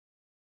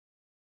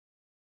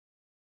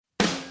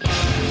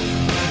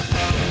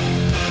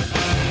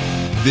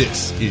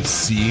This is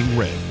Seeing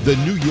Red, the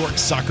New York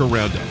Soccer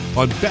Roundup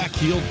on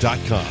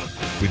Backheel.com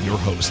with your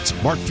hosts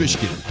Mark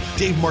Fishkin,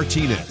 Dave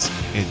Martinez,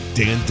 and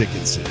Dan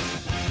Dickinson.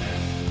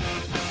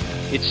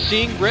 It's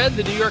Seeing Red,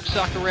 the New York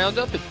Soccer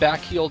Roundup at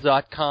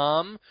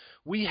Backheel.com.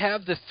 We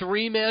have the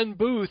three-man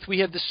booth. We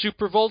have the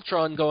Super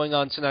Voltron going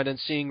on tonight on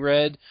Seeing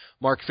Red.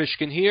 Mark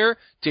Fishkin here,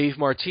 Dave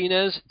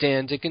Martinez,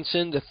 Dan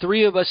Dickinson, the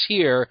three of us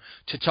here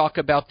to talk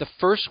about the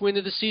first win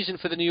of the season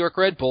for the New York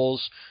Red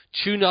Bulls,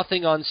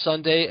 2-0 on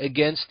Sunday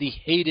against the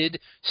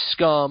hated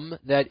scum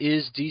that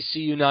is DC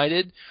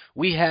United.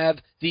 We have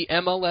the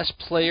MLS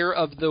Player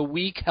of the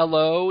Week,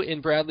 hello,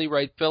 in Bradley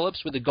Wright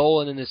Phillips with a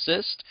goal and an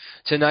assist.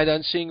 Tonight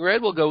on Seeing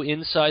Red, we'll go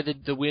inside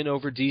the win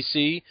over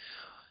DC.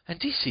 And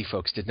D.C.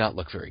 folks did not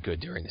look very good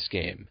during this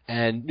game,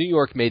 and New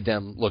York made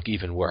them look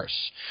even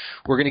worse.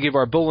 We're going to give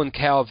our Bull and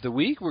Cow of the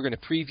Week. We're going to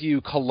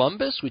preview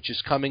Columbus, which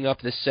is coming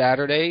up this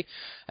Saturday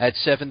at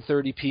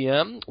 7:30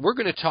 p.m. We're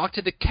going to talk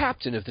to the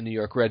captain of the New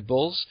York Red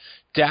Bulls,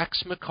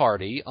 Dax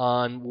McCarty,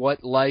 on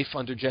what life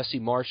under Jesse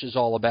Marsch is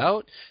all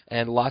about,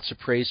 and lots of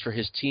praise for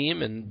his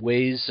team and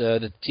ways that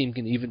the team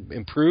can even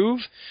improve.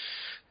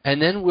 And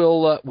then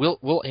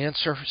we'll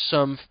answer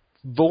some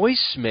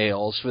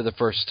voicemails for the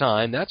first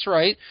time. That's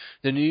right.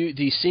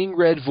 The Seeing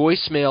Red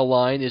voicemail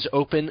line is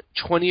open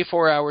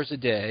 24 hours a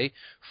day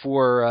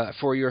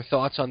for your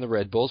thoughts on the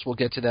Red Bulls. We'll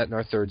get to that in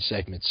our third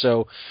segment.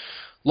 So,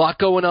 lot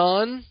going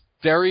on.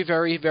 Very,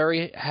 very,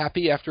 very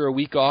happy after a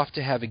week off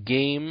to have a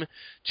game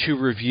to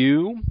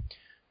review.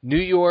 New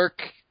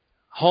York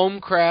home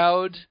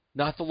crowd,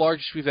 not the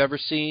largest we've ever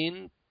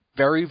seen.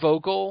 Very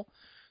vocal.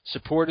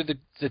 Supported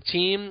the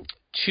team.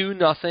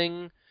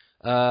 2-0.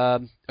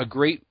 A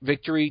great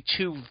victory,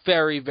 two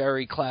very,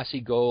 very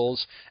classy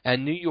goals,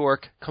 and New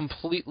York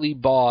completely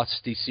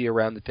bossed DC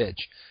around the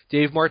pitch.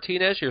 Dave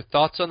Martinez, your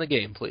thoughts on the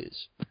game,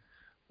 please.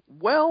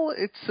 Well,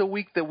 it's a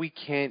week that we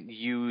can't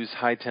use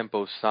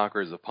high-tempo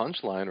soccer as a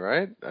punchline,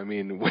 right? I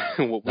mean,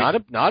 not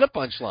a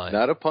punchline.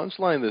 Not a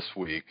punchline this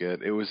week.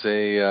 It was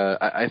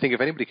I think if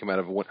anybody came out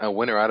of a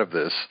winner out of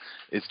this,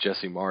 it's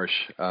Jesse Marsch.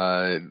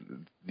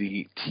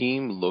 The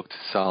team looked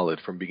solid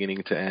from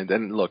beginning to end.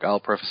 And look, I'll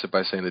preface it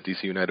by saying that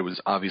DC United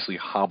was obviously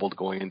hobbled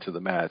going into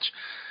the match.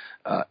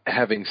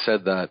 Having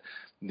said that,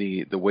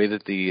 the way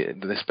that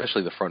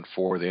especially the front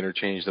four, the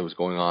interchange that was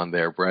going on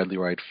there, Bradley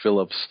Wright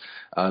Phillips,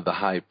 the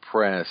high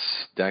press,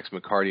 Dax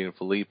McCarty and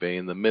Felipe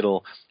in the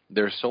middle,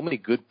 there are so many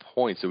good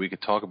points that we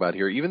could talk about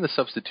here. Even the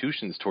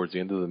substitutions towards the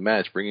end of the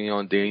match, bringing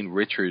on Dane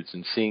Richards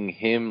and seeing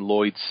him,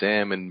 Lloyd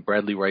Sam, and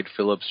Bradley Wright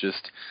Phillips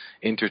just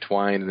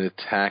intertwine and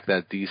attack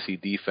that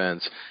DC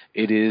defense.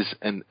 It is,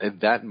 and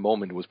that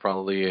moment was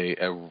probably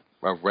a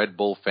Red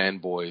Bull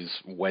fanboy's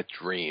wet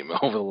dream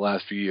over the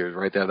last few years,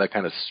 right? They have that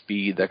kind of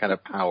speed, that kind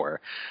of power.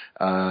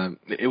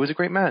 It was a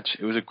great match.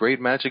 It was a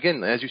great match.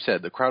 Again, as you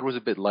said, the crowd was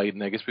a bit light,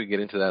 and I guess we can get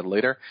into that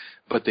later,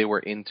 but they were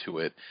into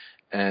it.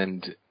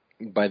 And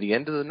by the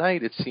end of the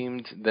night, it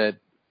seemed that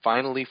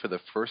finally, for the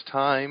first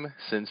time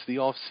since the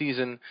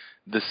off-season,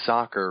 the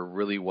soccer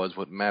really was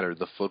what mattered.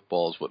 The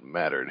football is what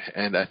mattered.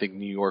 And I think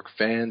New York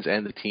fans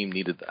and the team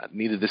needed that,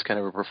 needed this kind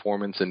of a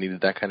performance and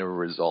needed that kind of a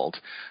result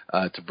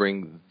to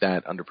bring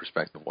that under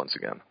perspective once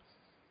again.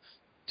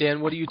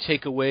 Dan, what do you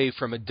take away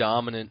from a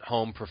dominant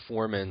home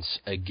performance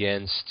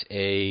against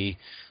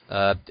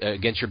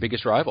against your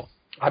biggest rival?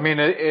 I mean,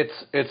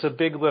 it's a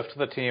big lift to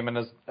the team, and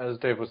as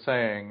Dave was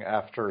saying,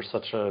 after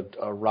such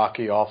a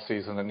rocky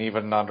offseason, and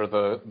even under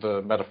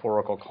the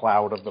metaphorical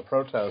cloud of the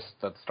protests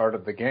that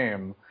started the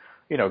game,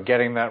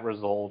 getting that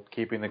result,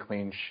 keeping the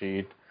clean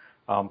sheet,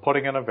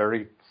 putting in a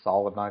very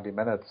solid 90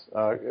 minutes,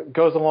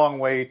 goes a long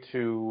way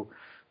to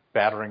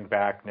battering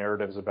back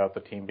narratives about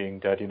the team being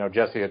dead.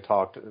 Jesse had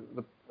talked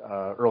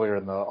earlier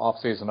in the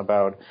offseason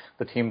about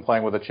the team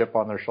playing with a chip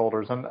on their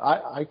shoulders, and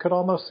I could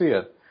almost see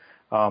it.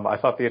 I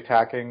thought the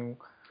attacking,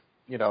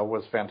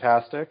 was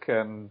fantastic.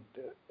 And,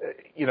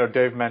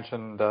 Dave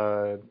mentioned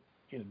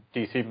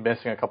DC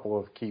missing a couple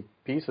of key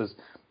pieces.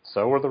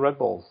 So were the Red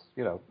Bulls.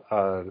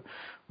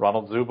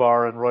 Ronald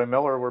Zubar and Roy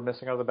Miller were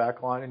missing out of the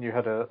back line, and you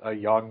had a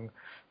young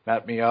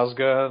Matt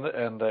Miazga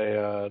and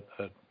a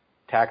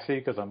taxi,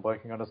 because I'm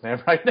blanking on his name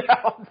right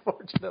now,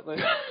 unfortunately.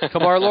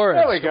 Kamar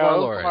Lawrence. There we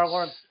go. Kamar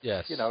Lawrence.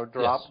 Yes.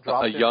 Dropped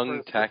a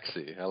young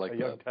taxi. I like that. A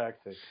young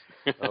taxi.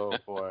 Oh,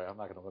 boy. I'm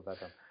not going to live that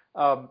down.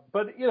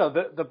 But,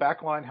 the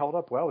back line held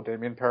up well.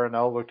 Damien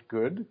Peronel looked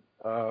good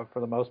for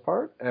the most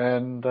part.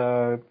 And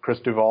Chris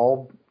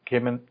Duval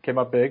came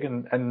up big.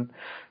 And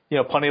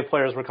plenty of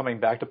players were coming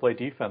back to play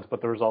defense.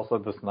 But there was also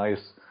this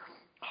nice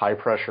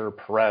high-pressure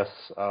press.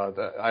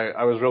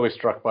 I was really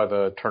struck by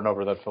the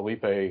turnover that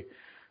Felipe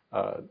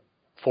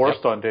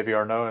forced on Davy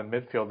Arnaud in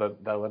midfield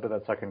that led to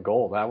that second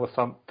goal.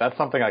 That's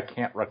something I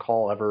can't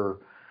recall ever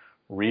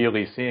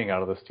really seeing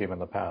out of this team in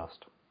the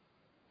past.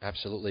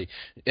 Absolutely.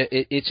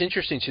 It's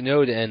interesting to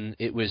note, and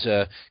it was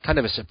a kind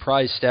of a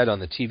surprise stat on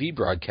the TV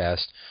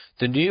broadcast,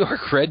 the New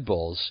York Red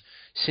Bulls,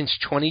 since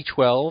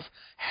 2012,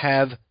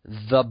 have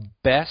the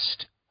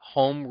best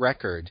home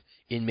record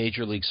in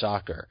Major League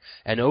Soccer.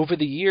 And over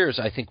the years,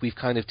 I think we've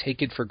kind of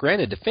taken for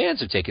granted, the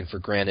fans have taken for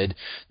granted,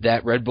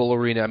 that Red Bull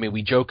Arena, I mean,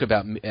 we joke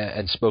about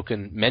and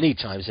spoken many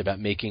times about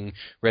making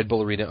Red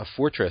Bull Arena a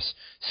fortress.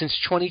 Since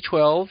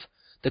 2012,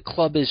 the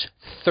club is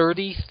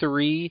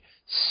 33,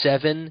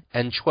 7,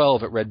 and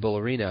 12 at Red Bull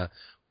Arena,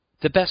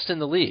 the best in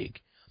the league.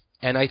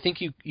 And I think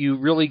you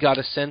really got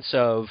a sense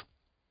of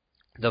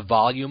the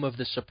volume of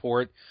the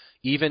support.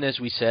 Even as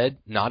we said,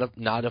 not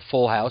a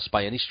full house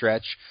by any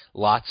stretch,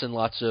 lots and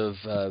lots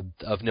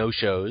of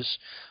no-shows.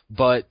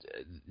 But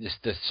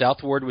the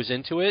South Ward was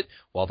into it.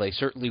 While they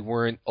certainly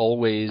weren't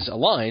always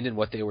aligned in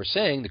what they were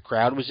saying, the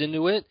crowd was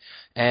into it.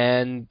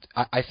 And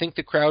I think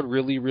the crowd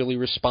really, really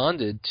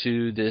responded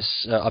to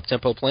this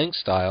up-tempo playing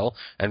style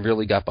and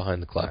really got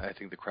behind the club. I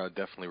think the crowd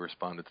definitely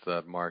responded to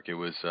that, Mark. It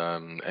was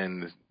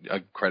and a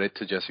credit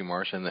to Jesse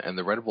Marsh and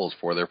the Red Bulls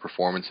for their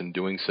performance in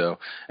doing so.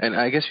 And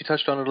I guess you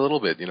touched on it a little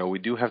bit. You know, we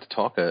do have to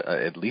talk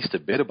at least a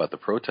bit about the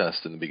protest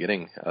in the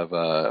beginning of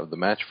the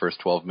match, first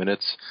 12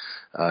 minutes.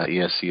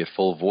 ESC at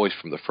full voice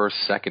from the first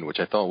second, which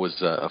I thought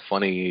was a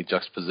funny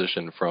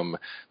juxtaposition from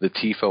the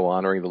TIFO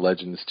honoring the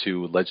legends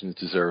to legends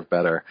deserve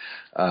better.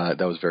 That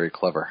was very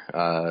clever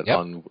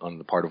on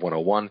the part of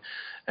 101.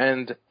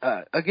 And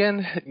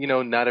again, you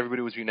know, not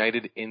everybody was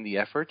united in the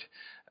effort.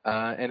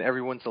 And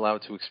everyone's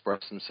allowed to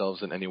express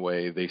themselves in any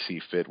way they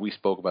see fit. We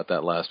spoke about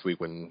that last week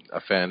when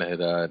a fan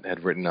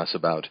had written us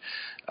about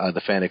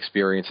the fan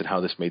experience and how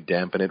this may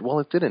dampen it. Well,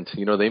 it didn't.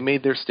 You know, they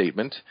made their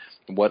statement.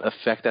 What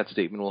effect that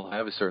statement will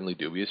have is certainly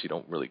dubious. You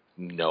don't really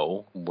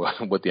know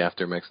what the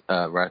after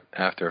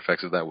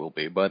effects of that will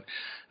be. But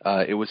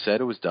it was said,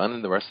 it was done,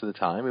 and the rest of the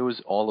time it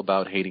was all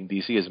about hating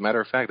DC. As a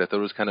matter of fact, I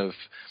thought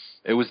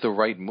it was the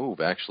right move,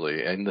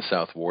 actually, in the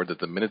South Ward, that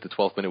the minute the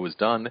 12th minute was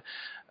done,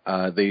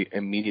 they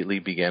immediately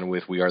began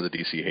with "We are the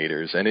DC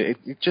haters," and it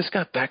just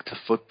got back to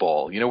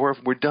football. You know,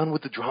 we're done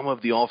with the drama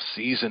of the off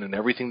season and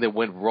everything that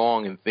went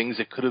wrong and things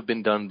that could have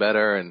been done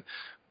better. And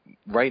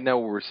right now,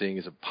 what we're seeing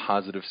is a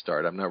positive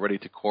start. I'm not ready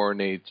to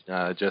coronate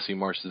Jesse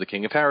Marsh as the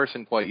King of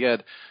Harrison quite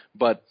yet,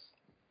 but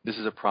this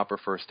is a proper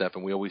first step,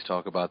 and we always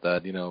talk about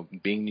that. You know,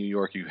 being New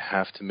York, you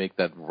have to make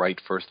that right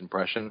first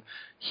impression.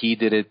 He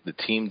did it. The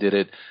team did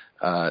it.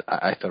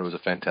 I thought it was a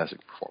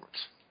fantastic performance.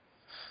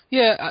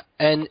 Yeah,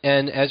 and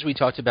as we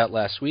talked about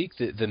last week,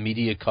 the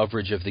media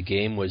coverage of the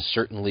game was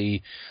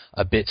certainly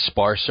a bit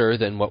sparser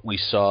than what we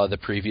saw the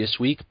previous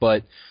week,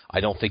 but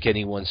I don't think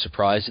anyone's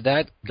surprised at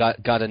that.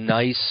 Got a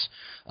nice,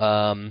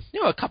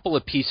 a couple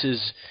of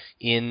pieces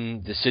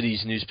in the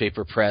city's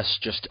newspaper press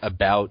just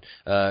about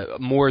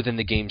more than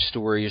the game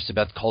story, just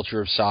about the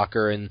culture of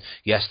soccer. And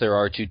yes, there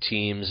are two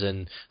teams,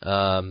 and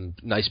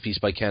nice piece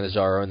by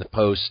Cannizzaro in the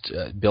Post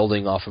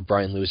building off of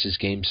Brian Lewis's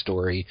game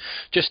story,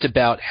 just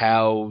about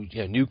how,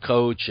 you know, new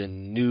coach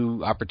and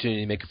new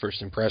opportunity to make a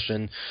first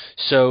impression.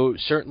 So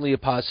certainly a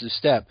positive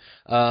step.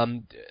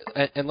 And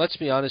let's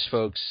be honest,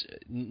 folks,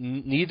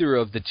 neither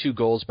of the two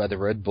goals by the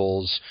Red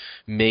Bulls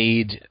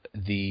made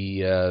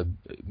the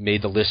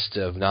list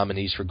of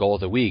nominees for goal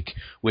of the week,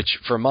 which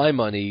for my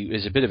money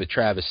is a bit of a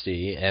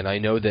travesty. And I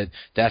know that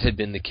had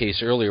been the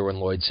case earlier when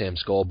Lloyd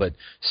Sam's goal, but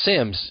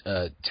Sam's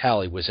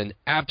tally was an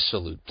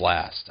absolute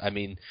blast. I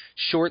mean,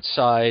 short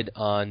side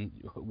on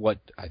what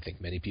I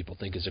think many people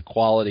think is a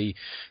quality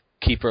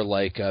keeper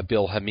like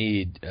Bill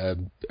Hamid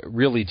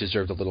really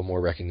deserved a little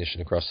more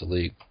recognition across the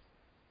league.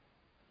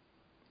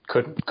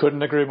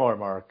 Couldn't agree more,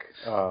 Mark.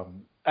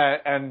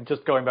 And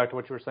just going back to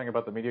what you were saying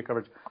about the media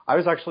coverage, I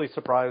was actually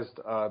surprised.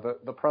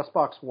 The press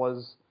box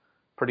was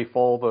pretty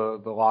full,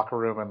 the locker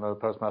room and the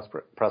post-match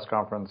press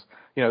conference.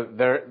 You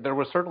know, there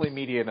was certainly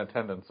media in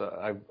attendance.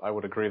 I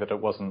would agree that it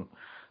wasn't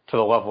to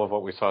the level of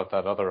what we saw at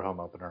that other home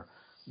opener.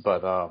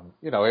 But,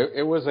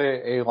 it was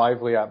a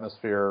lively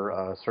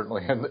atmosphere,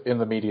 certainly in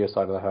the media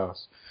side of the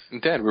house.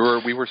 Dan,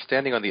 we were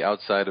standing on the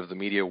outside of the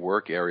media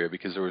work area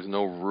because there was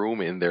no room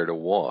in there to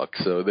walk.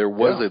 So there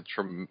was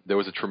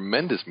a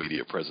tremendous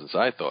media presence,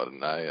 I thought,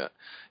 and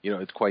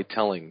it's quite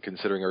telling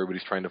considering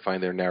everybody's trying to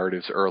find their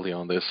narratives early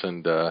on this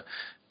and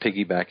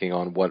piggybacking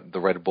on what the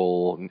Red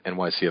Bull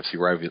NYCFC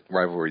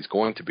rivalry is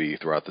going to be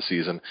throughout the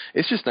season.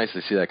 It's just nice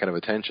to see that kind of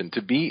attention.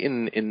 To be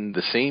in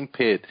the same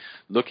pit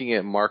looking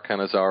at Mark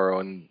Cannizzaro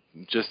and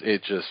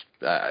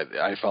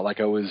I felt like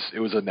it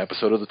was an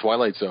episode of The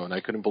Twilight Zone.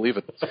 I couldn't believe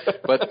it.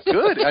 But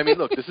good. I mean,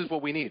 look, this is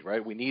what we need,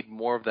 right? We need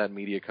more of that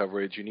media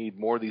coverage. You need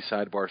more of these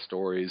sidebar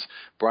stories.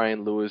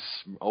 Brian Lewis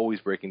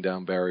always breaking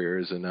down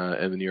barriers in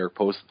the New York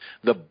Post.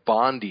 The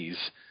Bondies,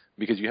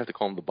 because you have to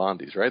call them the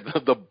Bondies, right?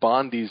 The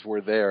Bondies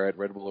were there at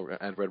Red Bull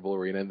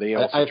Arena, and they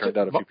also turned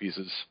out a few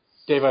pieces.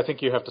 Dave, I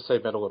think you have to say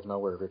middle of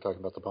nowhere if you're talking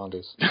about the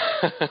Bondies.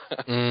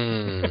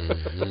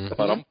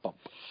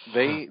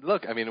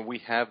 We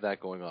have that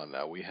going on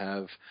now. We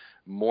have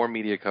more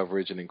media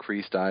coverage and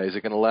increased eyes. Is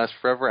it going to last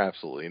forever?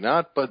 Absolutely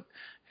not. But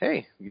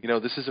hey,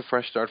 this is a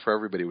fresh start for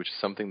everybody, which is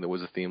something that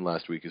was a theme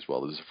last week as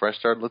well. This is a fresh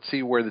start. Let's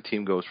see where the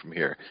team goes from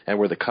here and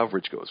where the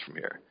coverage goes from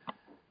here.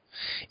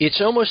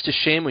 It's almost a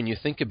shame when you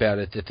think about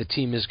it that the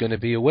team is going to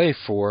be away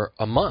for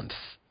a month,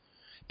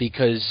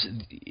 because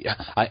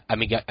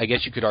I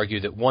guess you could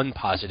argue that one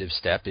positive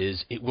step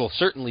is it will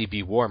certainly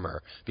be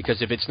warmer,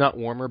 because if it's not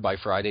warmer by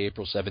Friday,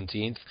 April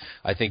 17th,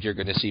 I think you're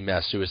going to see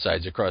mass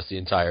suicides across the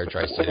entire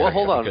tri-state area.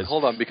 Well,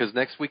 hold on, because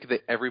next week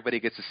everybody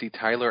gets to see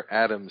Tyler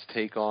Adams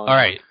take on... All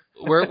right.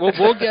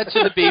 We'll get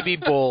to the baby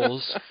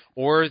bulls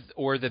or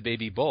the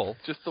baby bull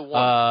just the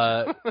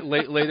one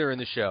later in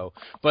the show.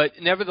 But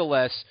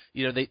nevertheless,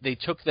 they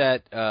took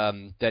that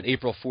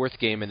April 4th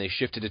game and they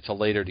shifted it to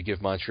later to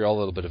give Montreal a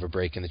little bit of a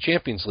break in the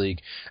Champions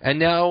League. And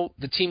now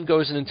the team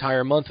goes an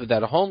entire month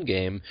without a home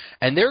game,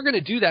 and they're going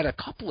to do that a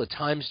couple of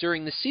times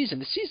during the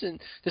season.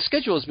 The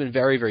schedule has been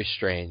very, very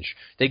strange.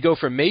 They go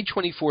from May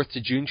 24th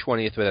to June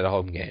 20th without a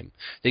home game.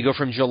 They go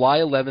from July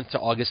 11th to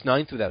August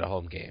 9th without a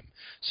home game.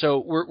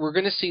 So we're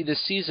going to see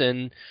this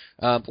season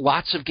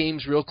lots of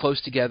games real close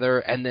together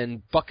and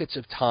then buckets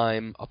of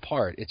time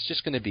apart. It's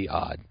just going to be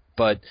odd.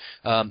 But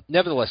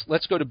nevertheless,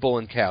 let's go to Bull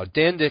and Cow.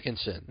 Dan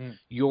Dickinson,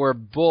 your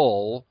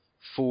Bull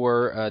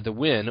for the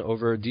win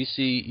over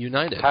DC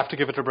United. Have to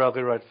give it to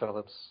Bradley Wright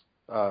Phillips.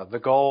 The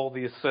goal,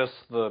 the assist,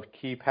 the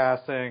key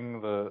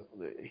passing,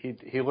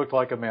 he looked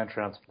like a man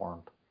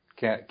transformed.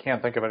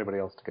 Can't think of anybody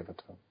else to give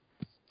it to.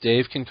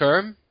 Dave,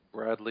 concur?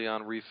 Bradley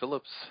Henry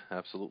Phillips,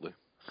 absolutely.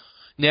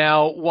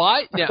 Now,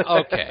 why? Now,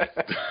 okay.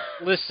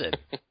 Listen,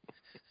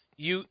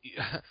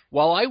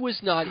 while I was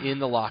not in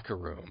the locker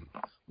room,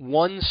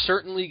 one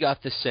certainly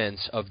got the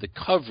sense of the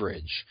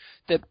coverage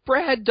that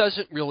Brad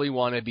doesn't really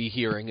want to be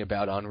hearing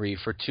about Henry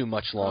for too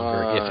much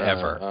longer, if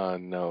ever.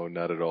 No,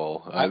 not at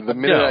all. The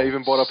minute I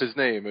even brought up his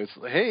name, it's,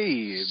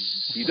 hey,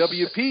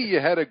 BWP, you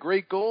had a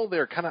great goal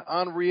there, kind of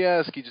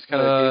Henry-esque. He just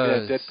kind of gave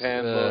me that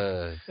deadpan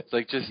look. It's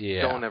like, just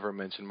don't ever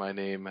mention my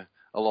name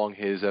along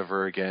his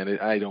ever again.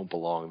 I don't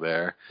belong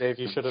there. Dave,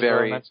 you should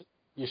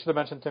have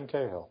mentioned Tim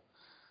Cahill.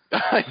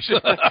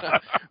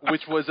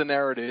 Which was a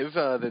narrative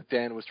that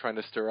Dan was trying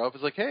to stir up.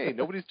 It's like, hey,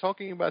 nobody's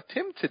talking about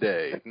Tim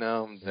today.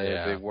 No,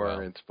 they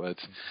weren't. But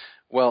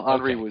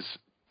Henry was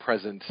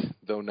present,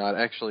 though not.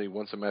 Actually,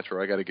 once a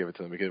Metro, I got to give it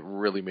to them because it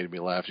really made me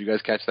laugh. Did you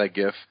guys catch that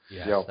GIF?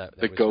 Yeah,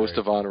 the ghost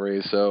of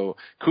Henry. So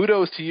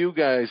kudos to you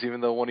guys,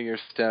 even though one of your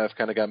staff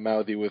kind of got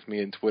mouthy with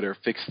me in Twitter.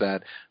 Fix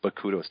that, but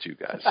kudos to you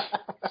guys.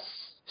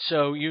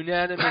 So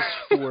unanimous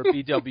for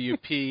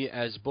BWP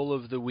as Bull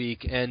of the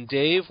Week. And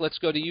Dave, let's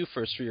go to you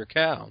first for your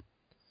Cow.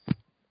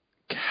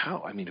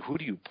 Cow? I mean, who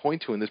do you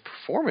point to in this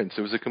performance?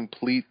 It was a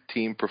complete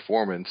team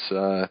performance.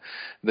 The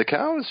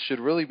Cows should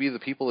really be the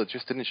people that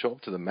just didn't show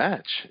up to the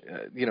match.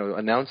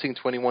 Announcing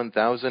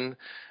 21,000,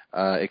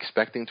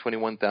 expecting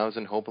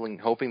 21,000,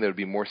 hoping there would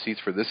be more seats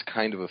for this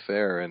kind of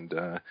affair, and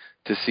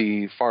to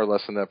see far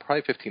less than that,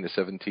 probably 15 to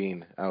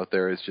 17 out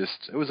there it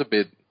was a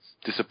bit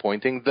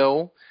disappointing,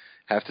 though.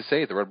 Have to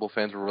say, the Red Bull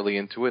fans were really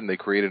into it, and they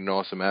created an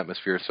awesome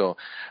atmosphere. So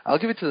I'll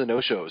give it to the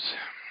no-shows.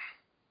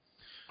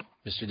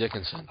 Mr.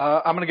 Dickinson.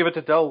 I'm going to give it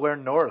to Delaware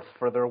North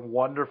for their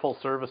wonderful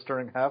service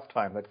during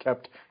halftime that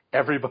kept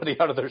everybody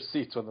out of their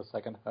seats when the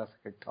second half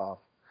kicked off.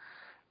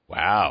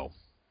 Wow.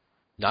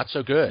 Not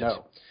so good.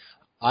 No.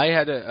 I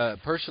had a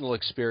personal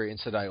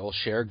experience that I will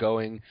share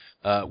going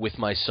with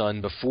my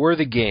son before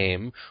the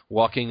game,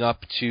 walking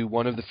up to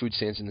one of the food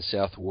stands in the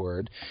South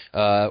Ward,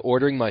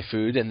 ordering my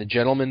food, and the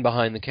gentleman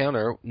behind the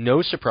counter,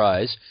 no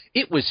surprise,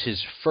 it was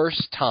his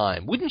first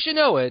time. Wouldn't you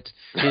know it?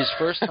 His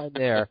first time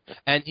there,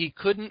 and he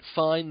couldn't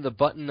find the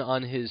button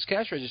on his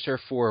cash register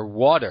for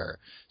water.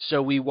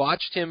 So we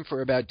watched him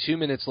for about 2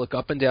 minutes look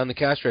up and down the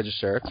cash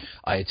register.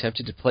 I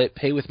attempted to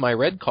pay with my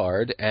red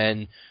card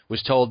and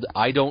was told,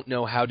 I don't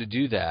know how to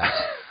do that.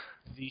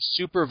 The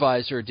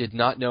supervisor did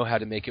not know how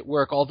to make it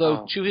work,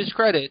 although, to his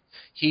credit,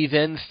 he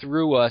then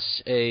threw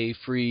us a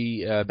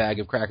free bag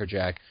of Cracker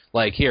Jack,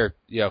 like, here,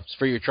 it's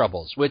for your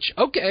troubles, which,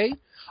 okay,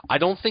 I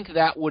don't think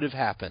that would have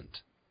happened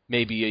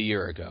maybe a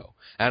year ago.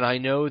 And I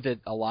know that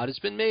a lot has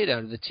been made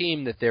out of the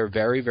team, that they're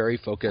very, very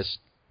focused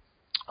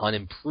on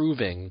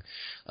improving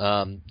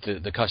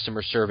the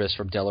customer service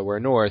from Delaware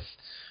North.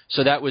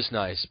 So that was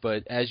nice,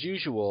 but as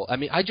usual, I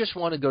mean, I just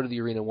want to go to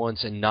the arena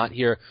once and not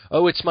hear,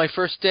 oh, it's my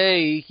first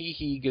day,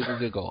 hee-hee,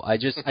 giggle-giggle. I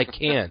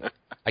can't.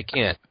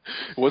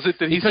 Was it,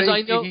 did he because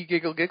say hee-hee,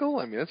 giggle-giggle?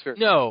 I mean, that's fair.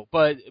 No,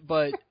 but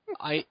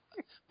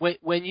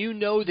when you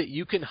know that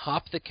you can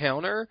hop the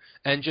counter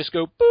and just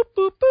go boop,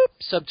 boop, boop,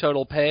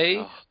 subtotal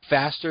pay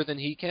faster than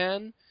he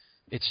can,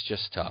 it's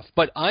just tough.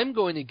 But I'm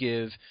going to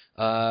give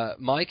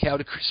my Cow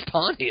to Chris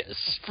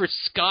Pontius for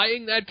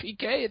skying that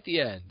PK at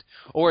the end.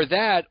 Or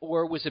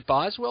was it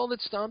Boswell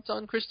that stomped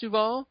on Chris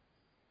Duval?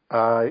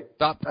 I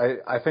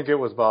think it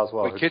was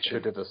Boswell who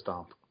did the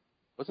stomp.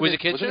 Was it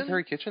Kitchen? Was it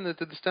Harry Kitchen that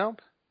did the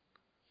stomp?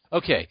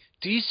 Okay,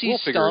 DC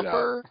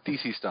Stomper.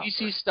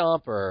 DC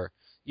Stomper.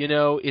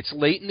 It's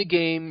late in the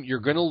game. You're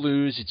going to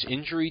lose. It's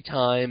injury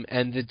time.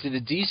 And the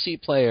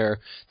DC player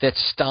that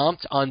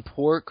stomped on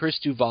poor Chris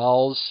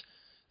Duval's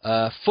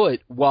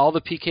foot while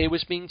the PK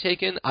was being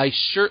taken, I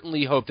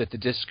certainly hope that the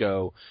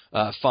Disco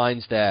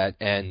finds that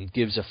and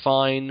gives a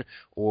fine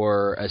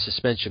or a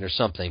suspension or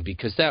something,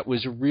 because that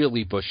was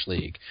really Bush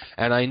League.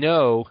 And I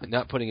know,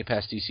 not putting it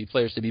past DC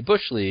players to be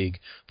Bush League,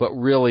 but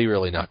really,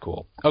 really not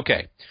cool.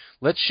 Okay,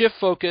 Let's shift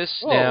focus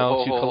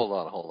now to... Hold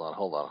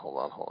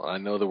on. I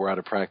know that we're out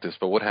of practice,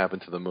 but what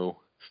happened to the moo?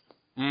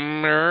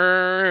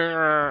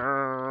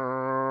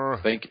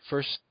 Thank you.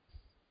 First,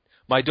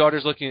 my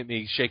daughter's looking at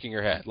me, shaking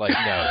her head, like,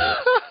 no.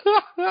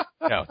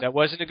 No, that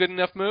wasn't a good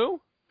enough moo?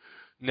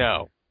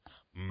 No.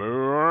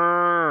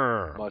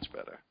 Much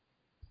better.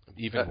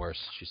 Even worse,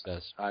 she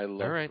says. I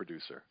love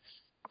producer.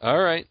 All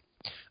right.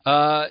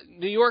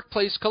 New York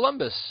plays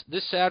Columbus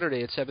this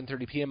Saturday at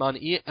 7:30 p.m. on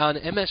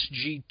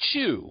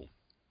MSG2.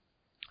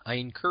 I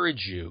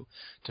encourage you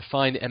to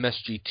find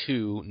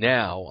MSG2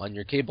 now on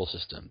your cable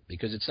system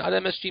because it's not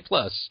MSG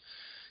Plus,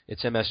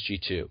 it's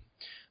MSG2.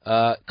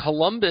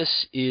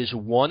 Columbus is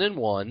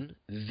 1-1.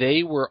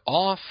 They were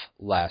off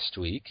last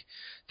week.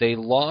 They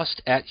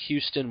lost at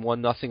Houston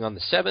 1-0 on the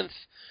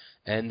 7th,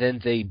 and then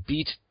they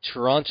beat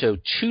Toronto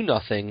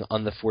 2-0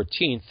 on the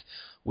 14th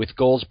with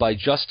goals by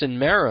Justin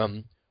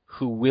Merrim,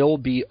 who will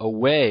be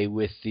away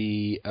with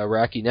the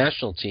Iraqi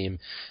national team,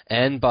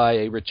 and by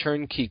a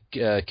return Kei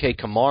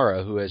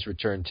Kamara, who has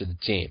returned to the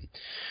team.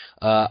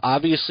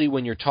 Obviously,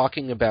 when you're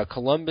talking about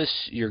Columbus,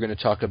 you're going to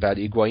talk about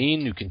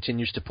Higuain, who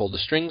continues to pull the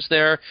strings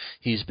there.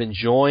 He's been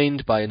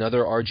joined by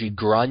another RG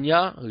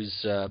Grania,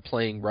 who's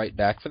playing right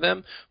back for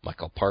them.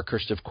 Michael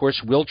Parkhurst, of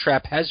course. Will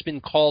Trapp has been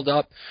called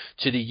up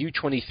to the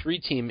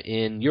U23 team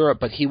in Europe,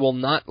 but he will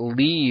not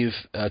leave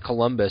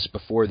Columbus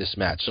before this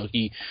match, so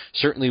he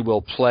certainly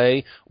will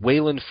play.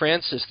 Waylon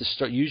Francis,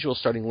 the usual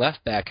starting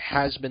left back,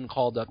 has been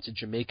called up to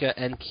Jamaica,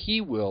 and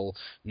he will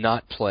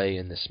not play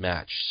in this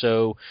match.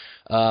 So,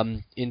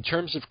 in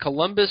terms of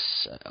Columbus,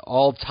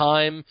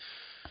 all-time,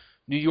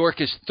 New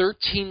York is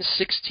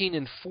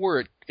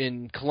 13-16-4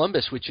 in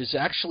Columbus, which is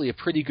actually a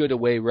pretty good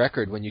away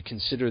record when you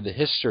consider the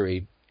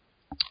history.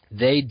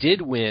 They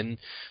did win,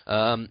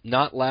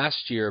 not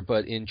last year,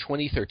 but in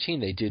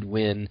 2013 they did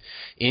win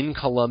in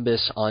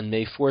Columbus on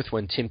May 4th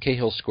when Tim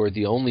Cahill scored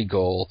the only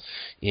goal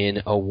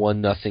in a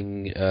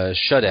 1-0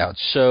 shutout.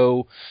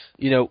 So,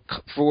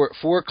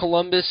 for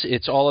Columbus,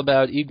 it's all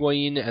about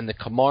Higuain and the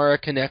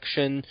Kamara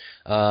connection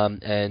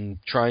and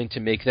trying to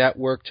make that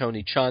work.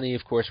 Tony Tchani,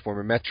 of course,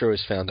 former Metro,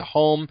 has found a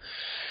home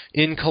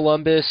in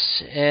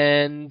Columbus.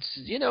 And,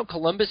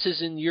 Columbus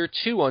is in year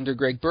 2 under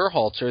Greg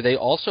Berhalter. They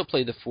also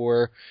play the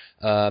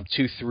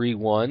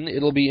 4-2-3-1.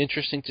 It'll be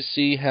interesting to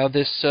see how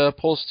this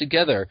pulls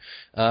together.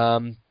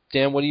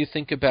 Dan, what do you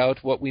think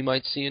about what we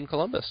might see in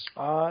Columbus?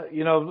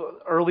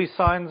 Early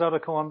signs out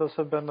of Columbus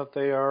have been that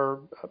they are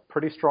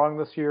pretty strong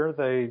this year.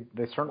 They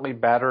certainly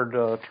battered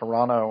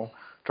Toronto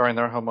during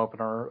their home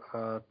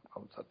opener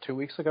 2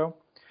 weeks ago.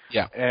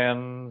 Yeah.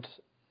 And,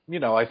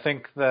 I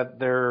think that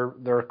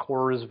their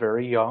core is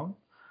very young.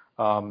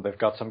 They've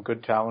got some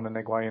good talent in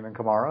Higuain and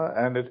Kamara,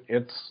 and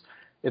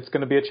it's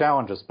going to be a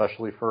challenge,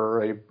 especially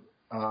for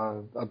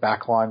a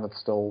back line that's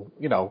still,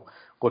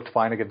 looked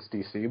fine against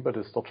DC, but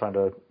is still trying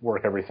to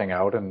work everything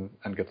out and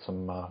get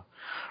some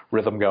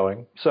rhythm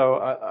going. So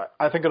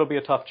I think it'll be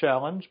a tough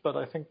challenge, but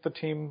I think the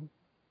team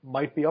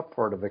might be up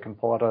for it if they can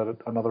pull out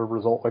another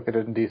result like they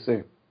did in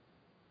DC.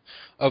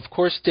 Of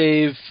course,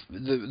 Dave,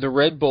 the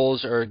Red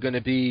Bulls are going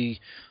to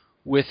be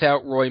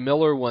without Roy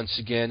Miller once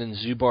again, and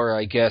Zubar,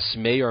 I guess,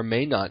 may or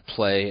may not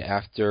play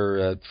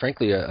after,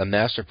 frankly, a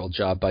masterful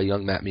job by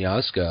young Matt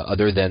Miazga,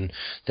 other than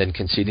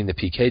conceding the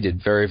PK,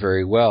 did very,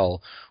 very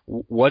well.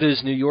 What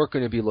is New York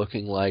going to be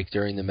looking like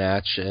during the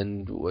match,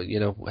 and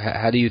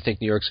how do you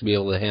think New York's going to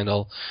be able to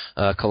handle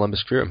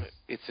Columbus Crew?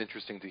 It's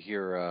interesting to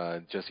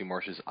hear Jesse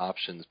Marsh's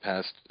options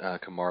past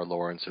Kamar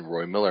Lawrence and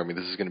Roy Miller. I mean,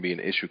 this is going to be an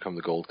issue come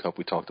the Gold Cup.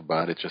 We talked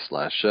about it just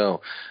last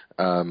show.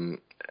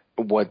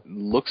 What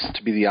looks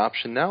to be the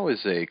option now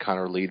is a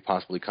Connor Lead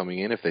possibly coming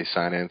in. If they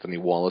sign Anthony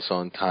Wallace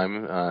on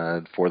time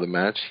for the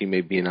match, he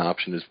may be an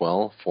option as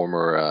well.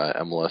 Former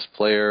MLS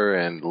player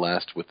and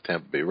last with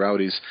Tampa Bay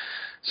Rowdies.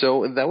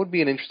 So that would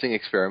be an interesting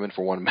experiment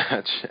for one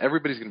match.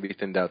 Everybody's going to be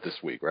thinned out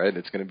this week, right?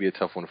 It's going to be a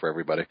tough one for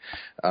everybody.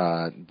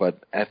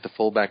 But at the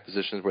fullback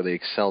positions where they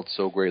excelled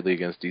so greatly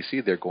against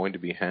DC, they're going to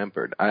be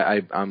hampered.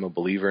 I'm a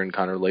believer in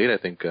Connor Lade. I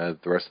think the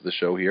rest of the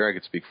show here, I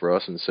could speak for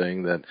us in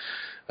saying that,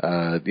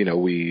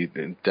 we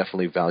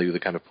definitely value the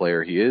kind of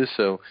player he is.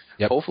 So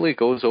Hopefully it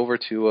goes over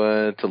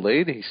to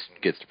Lade. He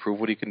gets to prove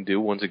what he can do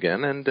once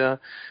again, and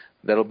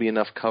that'll be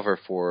enough cover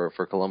for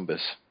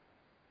Columbus.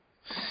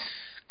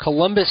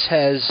 Columbus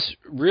has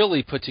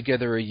really put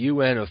together a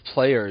UN of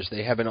players.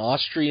 They have an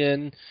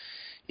Austrian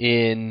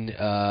in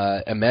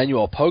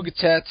Emmanuel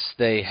Pogatetz.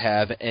 They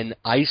have an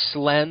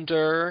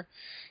Icelander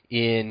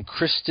in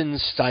Kristen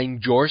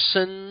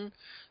Steinjorsen.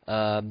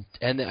 And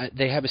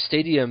they have a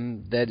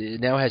stadium that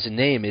now has a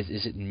name.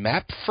 Is it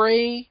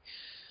Mapfre?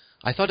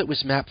 I thought it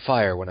was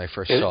Mapfire when I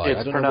first saw it.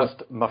 It's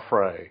pronounced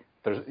Mapfre.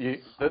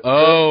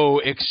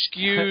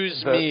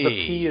 Excuse me. The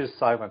P is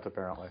silent,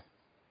 apparently.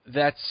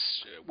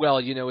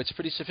 It's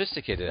pretty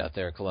sophisticated out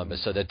there in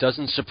Columbus, so that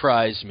doesn't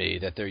surprise me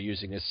that they're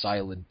using a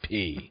silent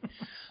P.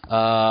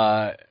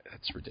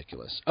 That's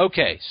ridiculous.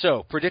 Okay,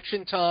 so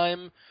prediction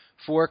time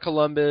for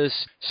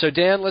Columbus. So,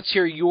 Dan, let's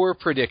hear your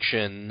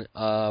prediction.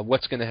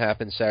 What's going to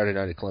happen Saturday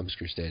night at Columbus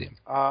Crew Stadium?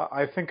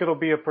 I think it'll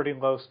be a pretty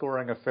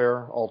low-scoring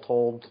affair, all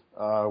told,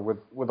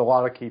 with a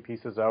lot of key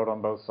pieces out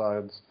on both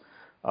sides.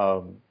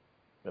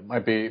 It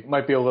might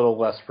be a little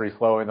less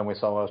free-flowing than we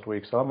saw last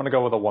week, so I'm going to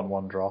go with a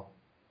 1-1 draw.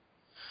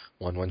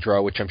 1-1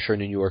 draw, which I'm sure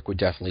New York would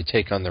definitely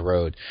take on the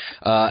road.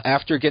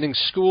 After getting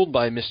schooled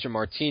by Mr.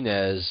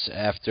 Martinez,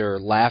 after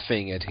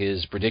laughing at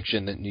his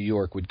prediction that New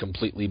York would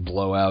completely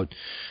blow out,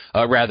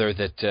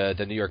 that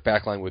the New York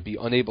backline would be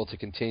unable to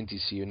contain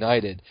DC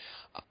United,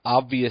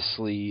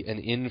 obviously an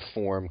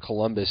in-form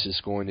Columbus is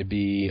going to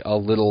be a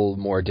little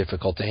more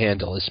difficult to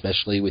handle,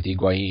 especially with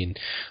Higuain.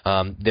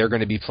 They're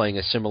going to be playing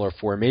a similar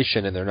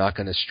formation, and they're not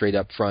going to straight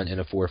up front in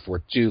a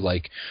 4-4-2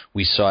 like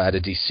we saw out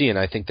of DC, and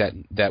I think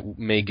that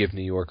may give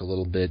New York a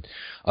little bit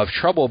of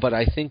trouble. But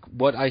I think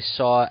what I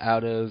saw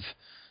out of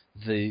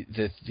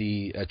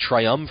the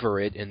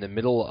triumvirate in the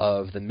middle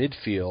of the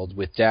midfield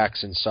with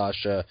Dax and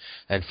Sasha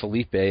and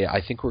Felipe, I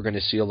think we're going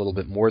to see a little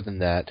bit more than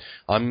that.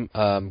 I'm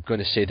going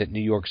to say that New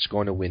York's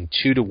going to win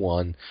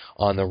 2-1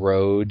 on the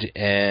road,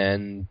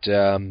 and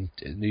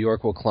New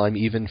York will climb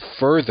even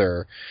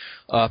further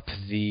up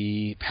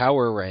the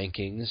power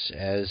rankings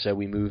as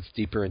we move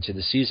deeper into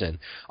the season.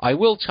 I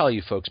will tell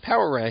you, folks,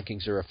 power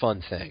rankings are a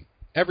fun thing.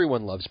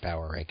 Everyone loves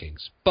power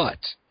rankings, but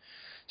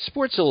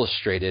Sports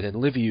Illustrated and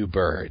Liviu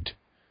Bird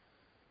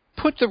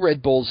put the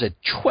Red Bulls at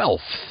 12th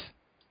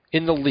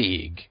in the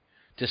league,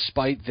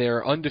 despite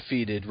their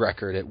undefeated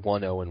record at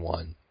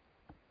 1-0-1.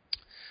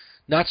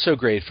 Not so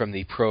great from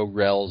the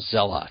pro-rel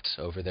zealot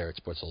over there at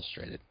Sports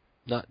Illustrated.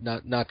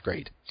 Not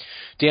great.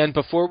 Dan,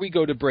 before we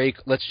go to break,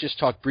 let's just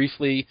talk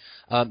briefly.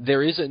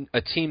 There is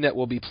a team that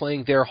will be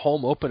playing their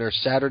home opener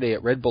Saturday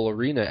at Red Bull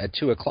Arena at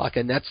 2 o'clock,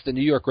 and that's the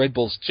New York Red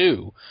Bulls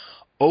 2,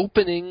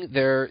 opening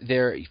their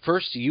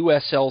first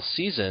USL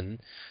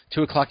season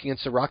 2 o'clock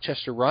against the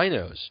Rochester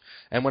Rhinos.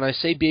 And when I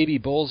say baby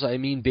bulls, I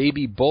mean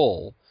baby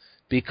bull,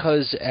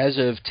 because as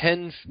of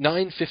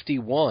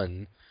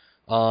 9:51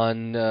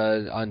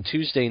 on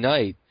Tuesday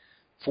night,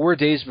 4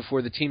 days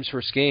before the team's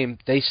first game,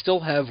 they still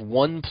have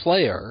one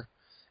player,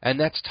 and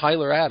that's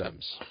Tyler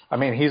Adams. I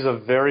mean, he's a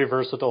very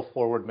versatile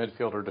forward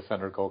midfielder,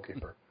 defender,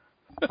 goalkeeper.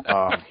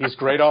 He's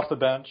great off the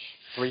bench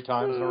 3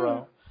 times in a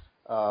row.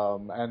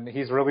 And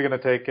he's really going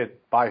to take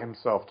it by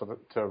himself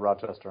to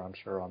Rochester, I'm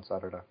sure, on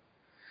Saturday.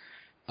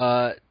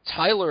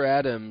 Tyler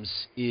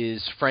Adams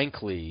is,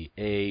 frankly,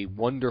 a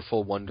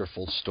wonderful,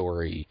 wonderful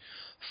story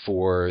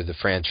for the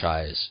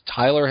franchise.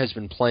 Tyler has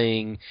been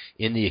playing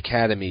in the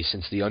academy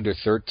since the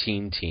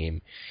under-13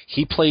 team.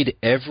 He played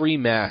every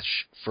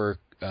match for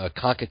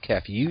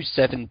CONCACAF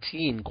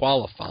U17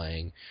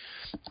 qualifying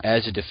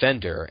as a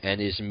defender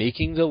and is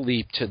making the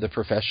leap to the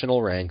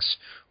professional ranks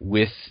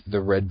with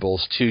the Red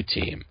Bulls 2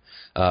 team.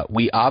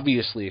 We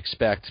obviously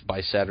expect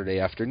by Saturday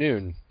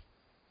afternoon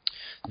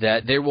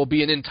that there will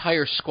be an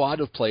entire squad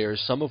of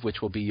players, some of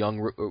which will be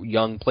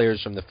young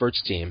players from the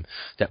first team,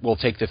 that will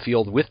take the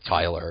field with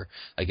Tyler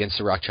against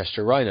the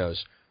Rochester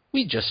Rhinos.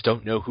 We just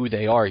don't know who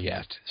they are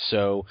yet.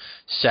 So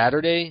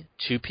Saturday,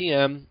 2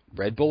 p.m.,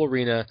 Red Bull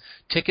Arena.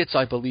 Tickets,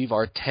 I believe,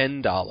 are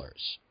 $10.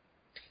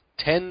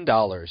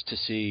 $10 to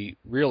see,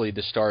 really,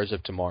 the stars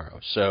of tomorrow.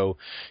 So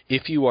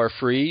if you are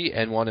free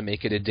and want to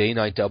make it a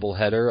day-night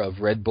doubleheader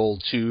of Red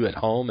Bull 2 at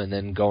home and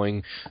then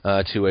going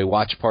to a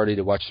watch party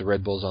to watch the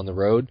Red Bulls on the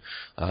road,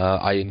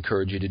 I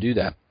encourage you to do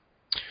that.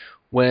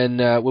 We're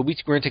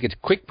going to take a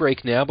quick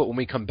break now, but when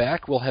we come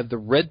back, we'll have the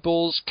Red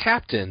Bulls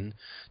captain,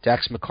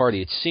 Dax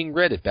McCarty. It's Seeing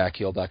Red at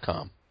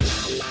backheel.com.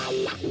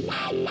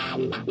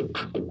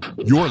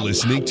 You're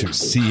listening to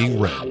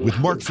Seeing Red with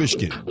Mark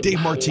Fishkin, Dave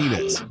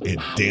Martinez, and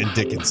Dan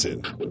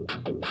Dickinson.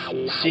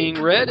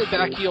 Seeing Red at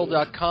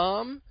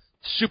backheel.com,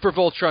 Super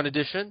Voltron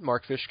edition,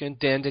 Mark Fishkin,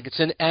 Dan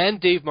Dickinson,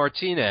 and Dave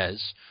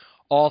Martinez.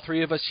 All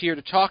three of us here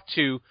to talk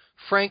to,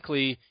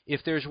 frankly,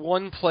 if there's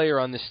one player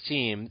on this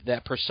team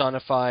that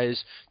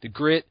personifies the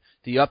grit,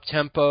 the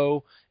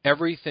up-tempo,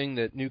 everything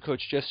that new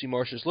coach Jesse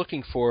Marsh is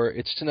looking for,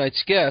 it's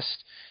tonight's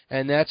guest,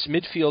 and that's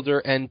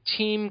midfielder and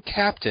team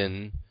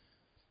captain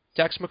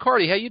Dax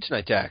McCarty. How are you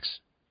tonight, Dax?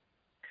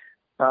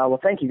 Well,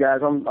 thank you, guys.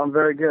 I'm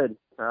very good.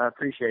 I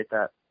appreciate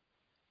that.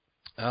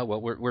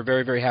 Well, we're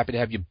very, very happy to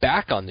have you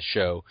back on the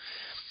show.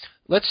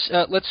 Let's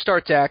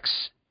start,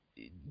 Dax.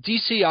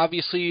 DC,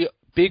 obviously,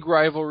 big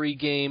rivalry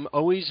game,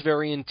 always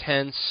very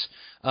intense,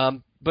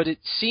 but it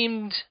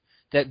seemed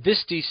that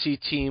this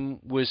DC team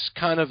was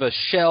kind of a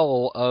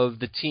shell of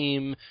the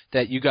team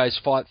that you guys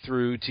fought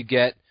through to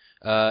get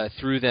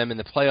through them in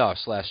the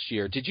playoffs last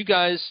year. Did you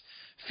guys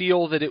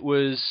feel that it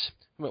was,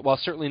 while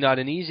certainly not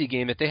an easy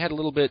game, that they had a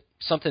little bit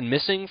something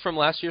missing from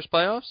last year's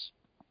playoffs?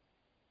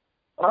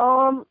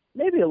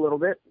 Maybe a little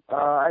bit.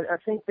 I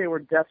think they were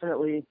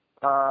definitely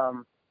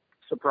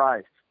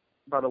surprised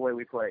by the way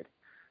we played.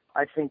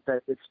 I think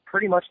that it's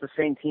pretty much the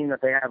same team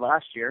that they had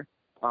last year.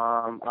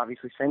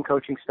 Obviously, same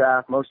coaching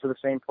staff, most of the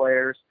same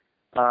players.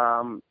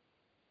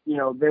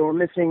 They were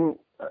missing,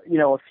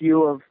 a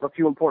few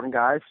important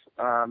guys.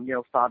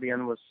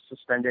 Fabian was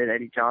suspended,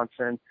 Eddie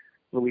Johnson,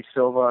 Luis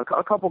Silva,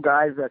 a couple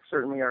guys that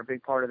certainly are a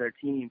big part of their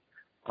team.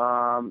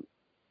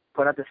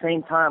 But at the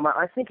same time,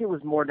 I think it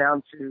was more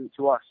down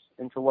to us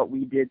and to what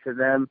we did to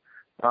them.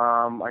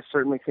 I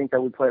certainly think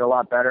that we played a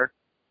lot better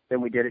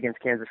than we did against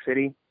Kansas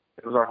City.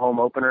 It was our home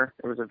opener.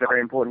 It was a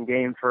very important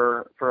game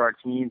for our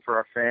team, for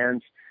our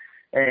fans.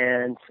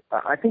 And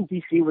I think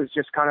DC was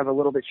just kind of a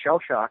little bit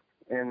shell-shocked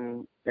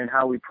in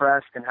how we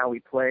pressed and how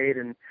we played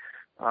and,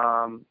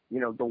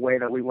 the way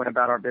that we went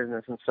about our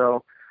business. And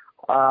so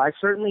I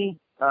certainly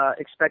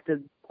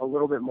expected a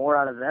little bit more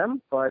out of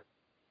them. But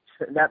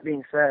that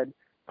being said,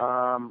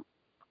 I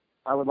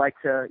would like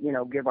to,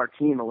 give our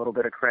team a little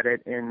bit of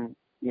credit in,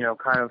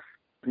 kind of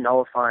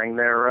nullifying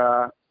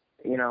their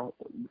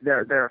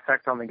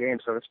effect on the game,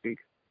 so to speak.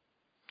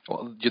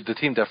 Well, the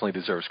team definitely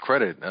deserves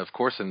credit, of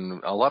course,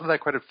 and a lot of that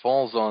credit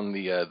falls on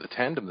the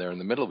tandem there in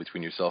the middle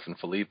between yourself and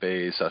Felipe,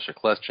 Sasha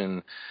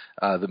Kleshin.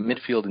 The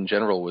midfield in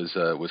general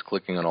was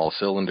clicking on all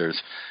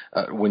cylinders.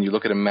 When you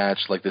look at a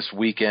match like this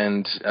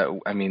weekend,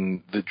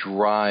 the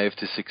drive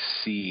to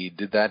succeed,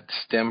 did that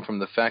stem from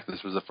the fact that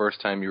this was the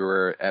first time you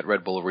were at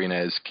Red Bull Arena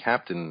as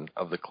captain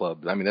of the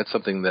club? I mean, that's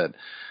something that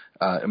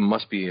it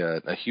must be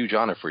a huge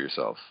honor for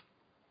yourself.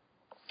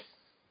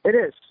 It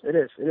is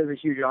a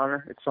huge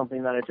honor. It's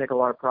something that I take a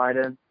lot of pride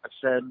in. I've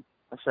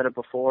said it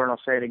before, and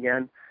I'll say it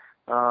again.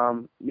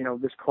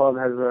 This club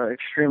has an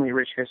extremely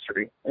rich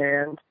history,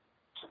 and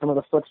some of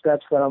the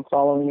footsteps that I'm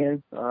following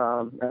in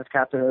as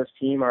captain of this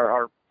team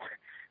are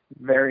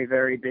very,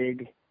 very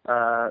big,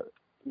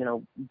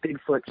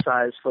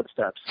 Bigfoot-sized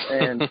footsteps.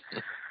 And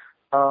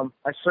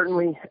I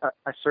certainly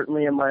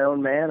am my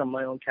own man. I'm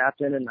my own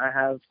captain, and I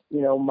have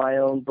my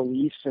own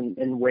beliefs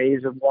and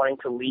ways of wanting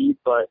to lead,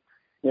 but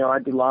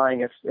I'd be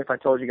lying if I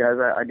told you guys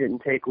I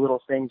didn't take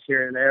little things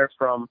here and there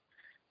from,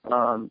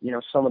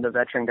 some of the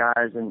veteran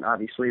guys and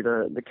obviously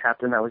the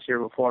captain that was here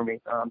before me,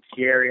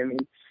 Thierry. I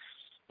mean,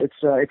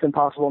 it's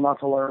impossible not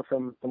to learn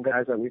from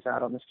guys that we've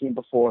had on this team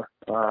before.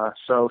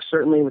 So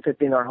certainly with it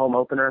being our home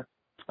opener,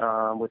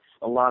 with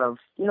a lot of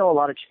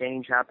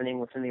change happening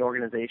within the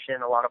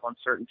organization, a lot of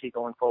uncertainty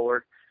going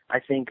forward, I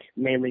think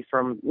mainly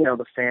from,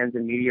 the fans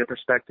and media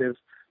perspective,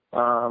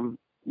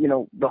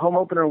 the home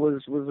opener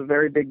was a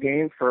very big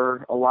game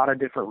for a lot of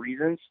different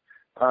reasons.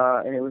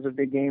 And it was a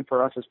big game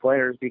for us as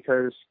players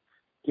because,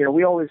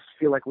 we always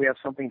feel like we have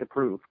something to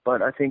prove.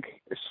 But I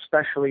think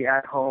especially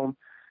at home,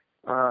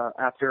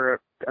 after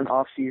an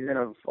off season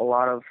of a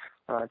lot of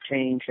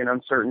change and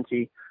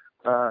uncertainty,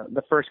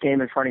 the first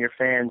game in front of your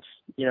fans,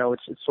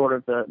 it's sort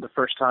of the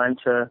first time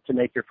to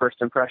make your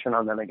first impression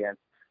on them again,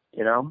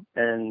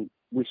 and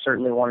we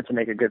certainly wanted to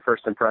make a good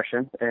first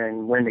impression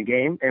and win the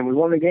game. And we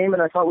won the game,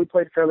 and I thought we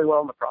played fairly well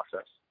in the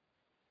process.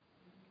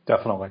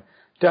 Definitely.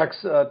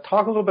 Dax,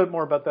 talk a little bit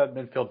more about that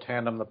midfield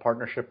tandem, the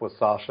partnership with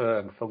Sasha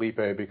and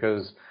Felipe,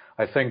 because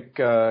I think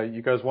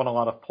you guys won a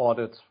lot of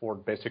plaudits for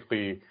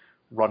basically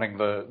running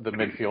the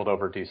midfield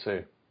over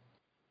DC.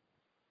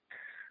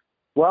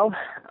 Well,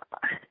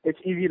 it's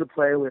easy to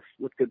play with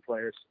good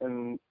players,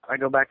 and I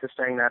go back to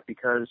saying that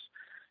because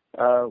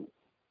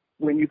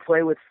when you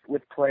play with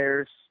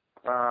players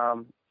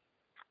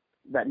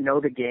that know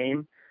the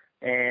game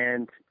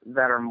and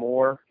that are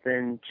more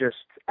than just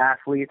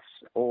athletes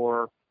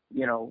or,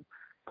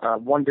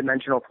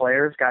 one-dimensional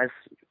players, guys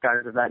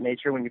of that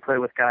nature, when you play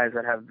with guys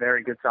that have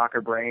very good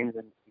soccer brains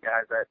and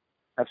guys that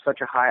have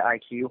such a high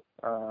IQ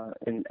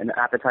and an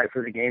appetite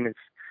for the game,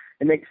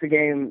 it makes the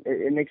game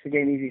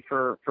easy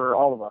for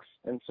all of us.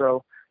 And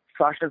so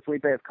Sasha and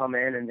Felipe have come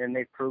in and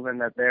they've proven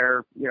that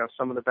they're,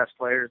 some of the best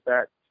players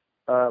that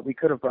we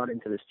could have brought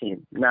into this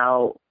team.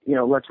 Now,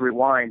 let's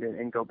rewind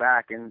and go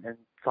back and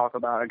talk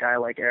about a guy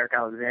like Eric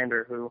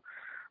Alexander, who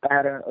I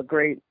had a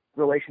great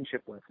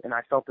relationship with, and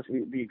I felt the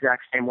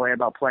exact same way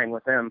about playing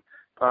with him.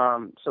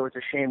 So it's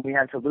a shame we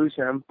had to lose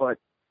him, but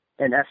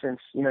in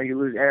essence, you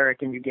lose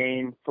Eric and you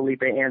gain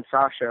Felipe and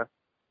Sasha.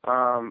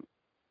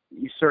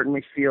 You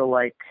certainly feel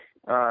like,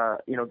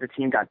 the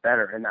team got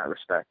better in that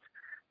respect.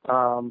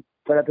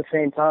 But at the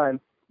same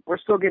time, we're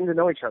still getting to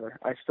know each other.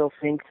 I still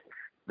think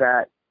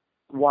that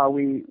while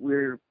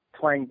we're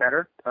playing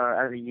better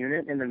as a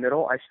unit in the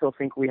middle, I still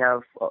think we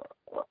have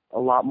a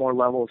lot more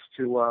levels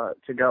to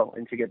go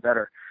and to get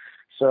better.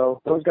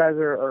 So those guys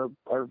are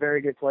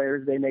very good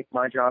players. They make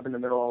my job in the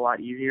middle a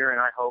lot easier,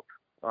 and I hope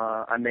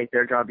I make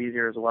their job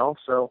easier as well.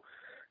 So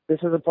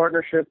this is a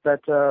partnership that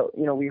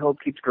we hope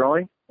keeps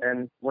growing,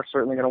 and we're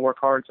certainly going to work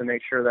hard to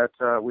make sure that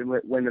we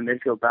win the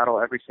midfield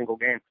battle every single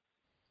game.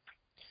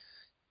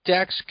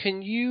 Dax,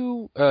 can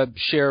you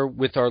share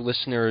with our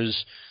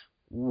listeners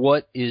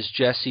what is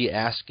Jesse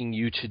asking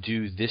you to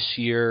do this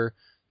year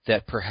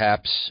that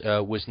perhaps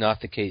was not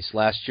the case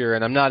last year?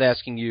 And I'm not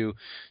asking you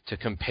to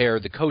compare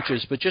the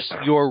coaches, but just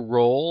your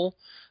role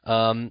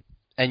and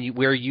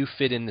where you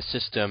fit in the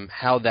system,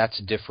 how that's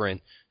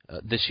different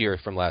this year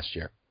from last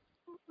year.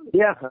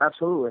 Yeah,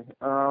 absolutely.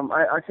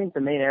 I think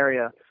the main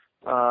area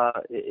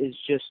is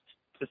just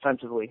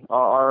defensively.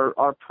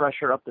 Our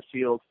pressure up the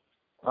field,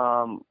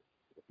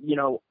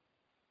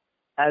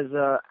 as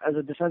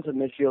a defensive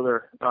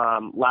midfielder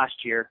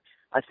last year,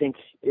 I think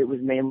it was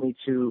mainly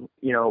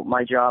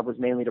my job was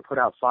mainly to put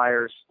out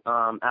fires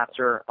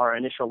after our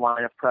initial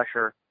line of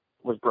pressure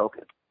was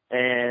broken,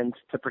 and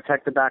to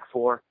protect the back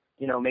four.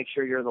 Make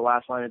sure you're the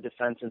last line of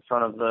defense in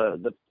front of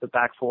the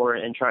back four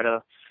and try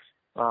to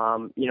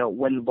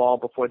win the ball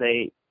before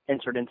they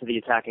entered into the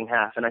attacking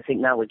half. And I think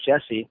now with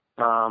Jesse,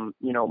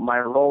 my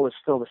role is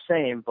still the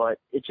same, but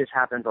it just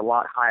happens a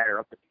lot higher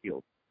up the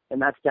field.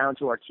 And that's down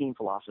to our team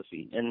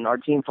philosophy. And our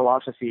team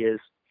philosophy is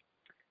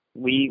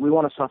we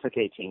want to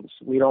suffocate teams.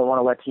 We don't want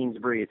to let teams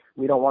breathe.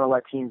 We don't want to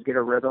let teams get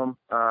a rhythm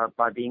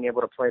by being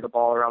able to play the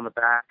ball around the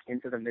back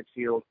into the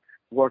midfield,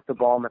 work the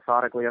ball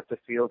methodically up the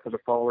field to the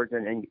forwards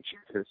and get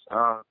chances.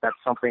 That's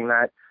something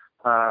that,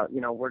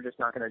 we're just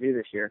not going to do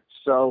this year.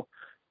 So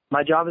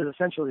my job is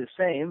essentially the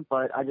same,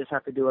 but I just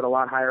have to do it a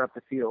lot higher up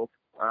the field.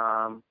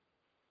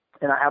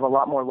 And I have a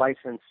lot more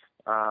license,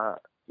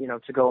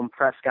 to go and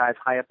press guys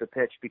high up the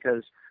pitch,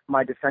 because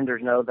my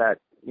defenders know that,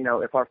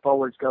 if our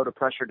forwards go to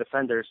pressure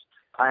defenders,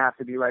 I have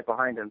to be right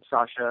behind them.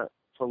 Sasha,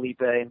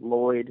 Felipe,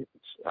 Lloyd,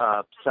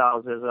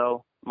 Sal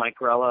Zizzo, Mike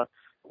Grella,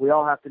 we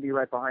all have to be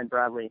right behind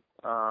Bradley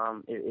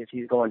if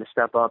he's going to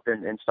step up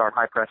and start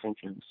high pressing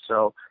teams.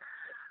 So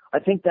I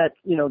think that,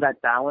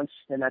 that balance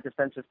and that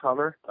defensive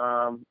cover,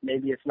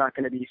 maybe it's not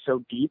going to be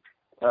so deep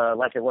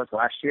like it was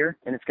last year,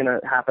 and it's going to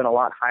happen a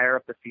lot higher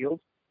up the field.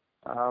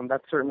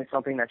 That's certainly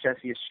something that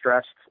Jesse has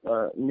stressed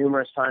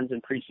numerous times in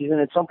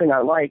preseason. It's something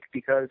I like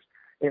because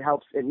it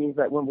helps. It means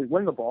that when we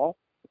win the ball,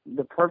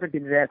 the perfect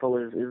example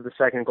is the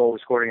second goal we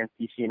scored against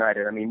DC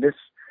United. I mean,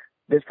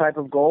 this type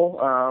of goal,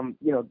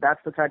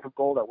 that's the type of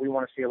goal that we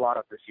want to see a lot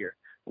of this year.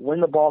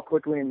 Win the ball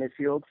quickly in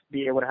midfield,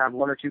 be able to have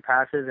one or two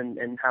passes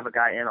and have a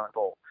guy in on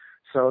goal.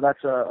 So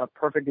that's a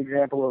perfect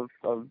example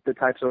of the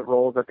types of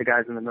roles that the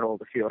guys in the middle of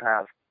the field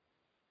have.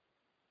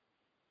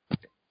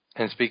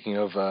 And speaking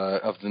of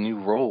the new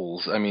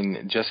roles, I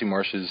mean, Jesse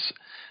Marsh is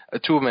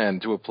to a man,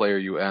 to a player,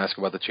 you ask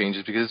about the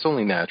changes because it's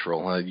only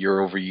natural year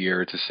over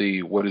year to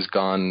see what has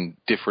gone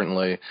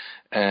differently.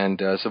 And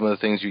some of the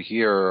things you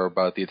hear are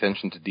about the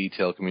attention to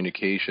detail,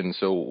 communication.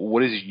 So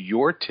what is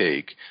your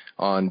take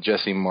on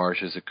Jesse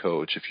Marsh as a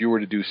coach? If you were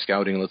to do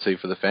scouting, let's say,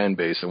 for the fan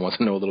base and want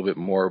to know a little bit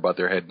more about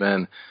their head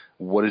men,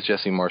 what is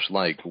Jesse Marsh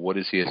like? What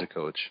is he as a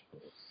coach?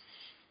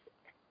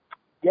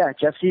 Yeah,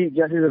 Jesse's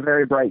a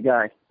very bright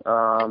guy.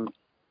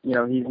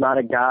 He's not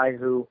a guy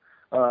who,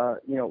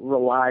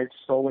 relies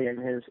solely on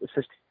his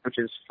assistant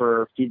coaches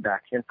for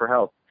feedback and for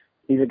help.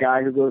 He's a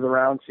guy who goes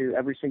around to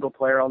every single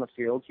player on the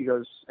field. He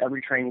goes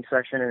every training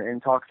session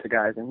and talks to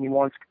guys, and he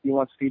wants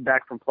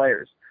feedback from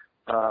players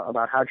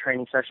about how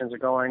training sessions are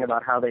going,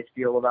 about how they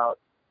feel about,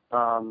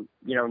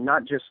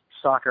 not just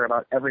soccer,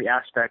 about every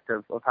aspect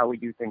of how we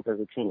do things as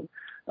a team.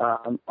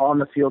 On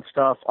the field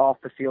stuff, off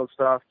the field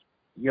stuff,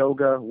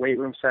 yoga, weight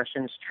room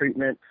sessions,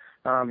 treatment.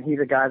 He's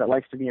a guy that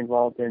likes to be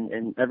involved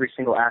in every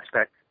single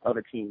aspect of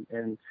a team.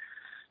 And,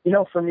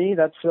 for me,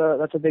 that's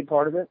a big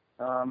part of it.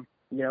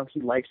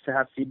 He likes to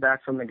have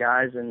feedback from the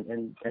guys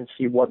and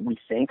see what we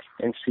think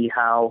and see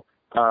how,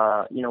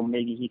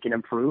 maybe he can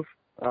improve,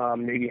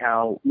 maybe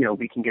how,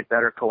 we can get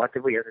better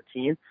collectively as a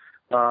team.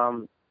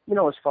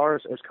 As far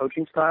as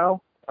coaching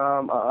style,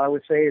 I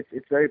would say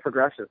it's very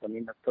progressive. I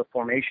mean, the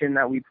formation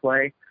that we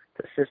play,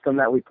 the system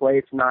that we play,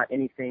 it's not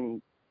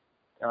anything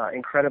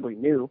incredibly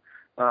new.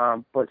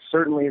 But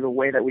certainly the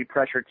way that we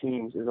pressure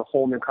teams is a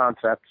whole new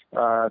concept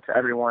to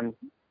everyone,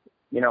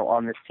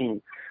 on this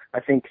team. I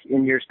think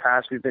in years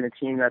past we've been a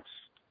team that's,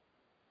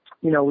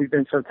 we've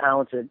been so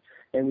talented,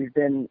 and we've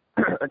been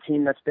a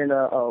team that's been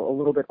a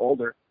little bit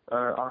older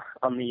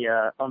on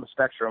the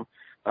spectrum.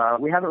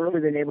 We haven't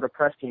really been able to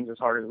press teams as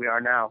hard as we are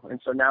now, and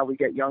so now we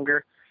get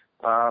younger.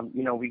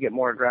 We get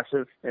more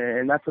aggressive,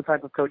 and that's the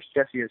type of coach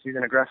Jesse is. He's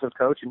an aggressive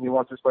coach, and he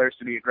wants his players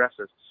to be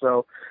aggressive.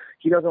 So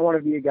he doesn't want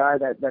to be a guy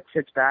that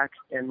sits back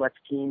and lets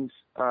teams,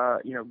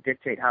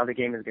 dictate how the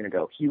game is going to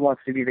go. He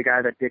wants to be the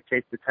guy that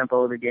dictates the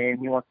tempo of the game.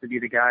 He wants to be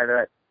the guy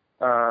that,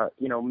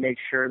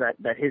 makes sure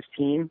that his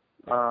team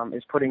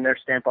is putting their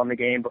stamp on the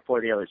game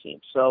before the other team.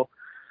 So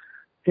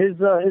his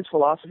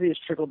philosophy is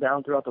trickled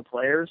down throughout the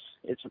players.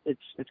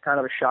 It's kind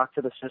of a shock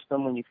to the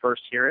system when you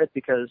first hear it,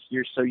 because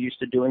you're so used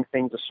to doing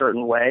things a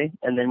certain way,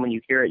 and then when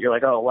you hear it, you're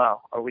like, oh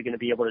wow, are we going to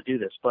be able to do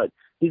this? But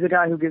he's a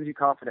guy who gives you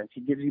confidence.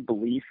 He gives you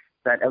belief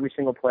that every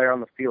single player on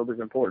the field is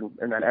important,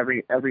 and that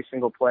every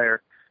single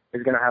player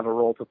is going to have a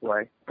role to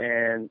play.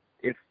 And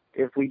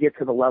if we get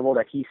to the level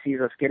that he sees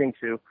us getting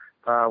to,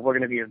 we're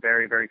going to be a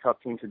very, very tough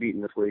team to beat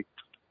in this league.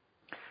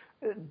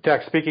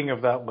 Dax, speaking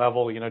of that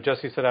level,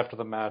 Jesse said after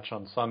the match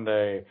on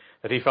Sunday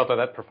that he felt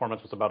that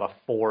performance was about a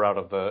 4 out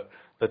of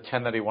the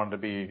 10 that he wanted to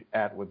be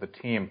at with the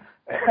team.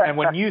 And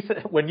when you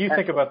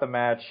think about the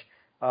match,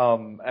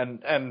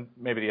 and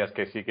maybe the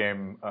SKC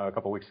game a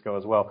couple of weeks ago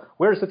as well,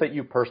 where is it that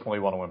you personally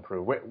want to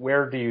improve?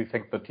 Where do you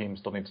think the team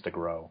still needs to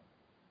grow?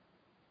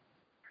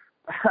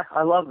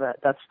 I love that.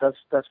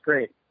 That's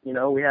great.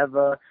 We have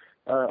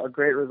a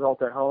great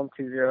result at home,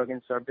 2-0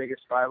 against our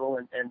biggest rival,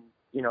 and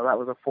that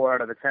was a 4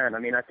 out of 10. I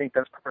mean, I think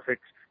that's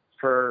perfect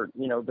for,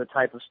 the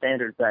type of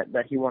standards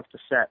that he wants to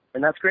set.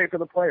 And that's great for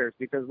the players,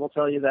 because we'll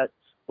tell you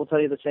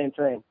the same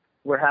thing.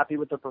 We're happy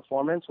with the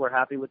performance, we're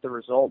happy with the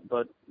result,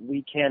 but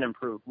we can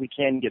improve. We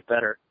can get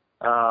better.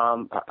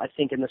 I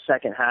think in the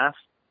second half,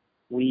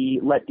 we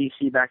let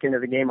DC back into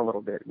the game a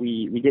little bit.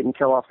 We didn't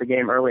kill off the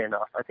game early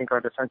enough. I think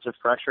our defensive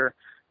pressure,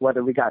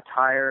 whether we got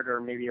tired or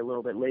maybe a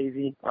little bit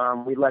lazy,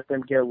 we let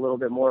them get a little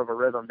bit more of a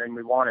rhythm than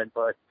we wanted.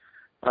 But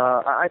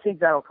I think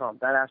that'll come.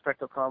 That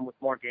aspect will come with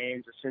more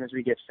games as soon as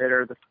we get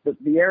fitter.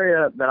 The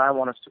area that I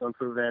want us to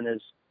improve in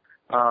is,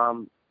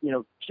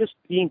 just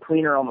being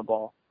cleaner on the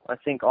ball. I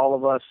think all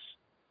of us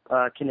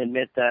can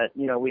admit that,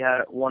 we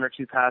had 1 or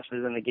 2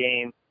 passes in the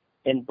game,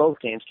 in both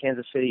games,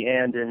 Kansas City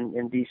and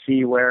in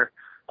DC, where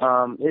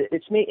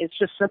it's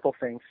just simple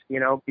things,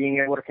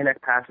 being able to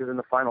connect passes in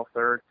the final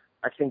third.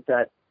 I think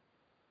that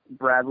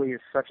Bradley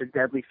is such a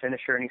deadly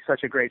finisher, and he's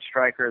such a great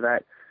striker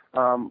that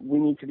we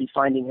need to be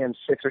finding him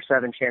 6 or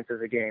 7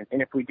 chances a game.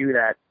 And if we do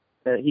that,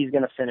 he's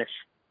going to finish,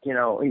 he's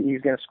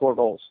going to score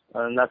goals,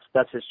 and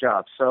that's his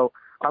job. So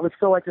I would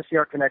still like to see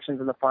our connections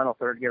in the final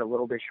third get a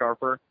little bit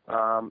sharper,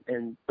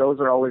 and those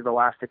are always the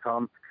last to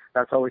come.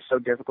 That's always so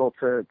difficult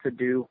to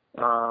do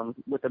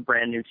with a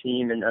brand new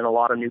team and a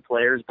lot of new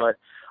players. But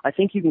I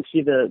think you can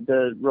see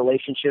the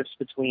relationships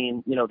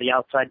between, the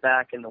outside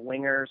back and the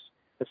wingers,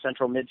 the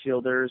central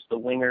midfielders, the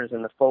wingers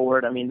and the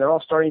forward. I mean, they're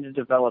all starting to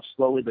develop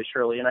slowly but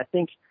surely. And I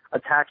think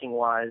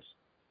attacking-wise,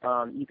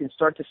 you can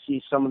start to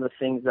see some of the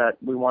things that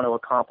we want to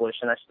accomplish.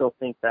 And I still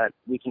think that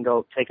we can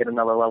go take it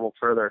another level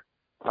further.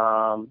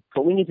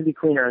 But we need to be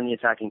cleaner in the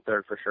attacking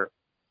third for sure.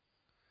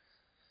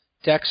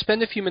 Dax,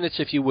 spend a few minutes,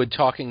 if you would,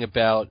 talking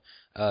about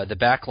the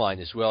back line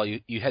as well.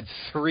 You had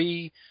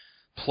 3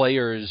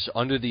 players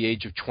under the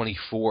age of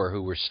 24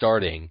 who were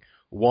starting,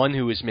 one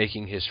who was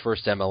making his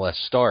first MLS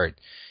start,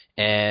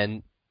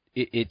 and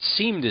it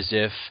seemed as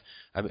if,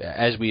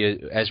 as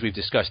we've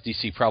discussed,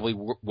 DC probably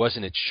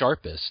wasn't its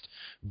sharpest,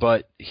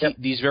 but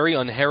these very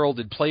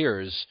unheralded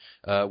players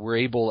were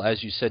able,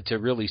 as you said, to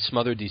really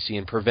smother DC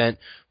and prevent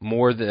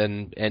more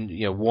than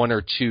 1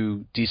 or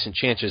 2 decent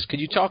chances.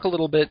 Could you talk a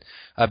little bit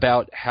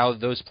about how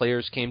those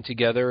players came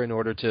together in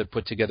order to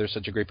put together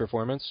such a great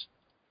performance?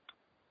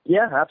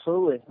 Yeah,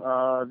 absolutely.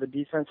 The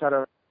defense had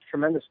a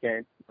tremendous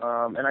game,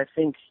 and I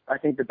think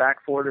the back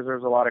four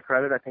deserves a lot of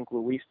credit. I think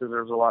Luis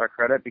deserves a lot of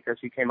credit because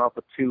he came up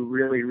with 2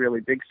 really, really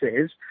big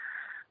saves.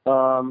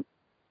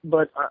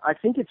 But I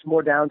think it's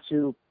more down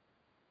to,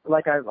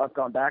 like I've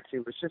gone back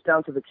to, it's just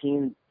down to the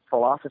team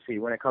philosophy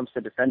when it comes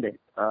to defending.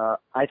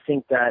 I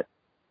think that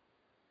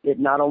it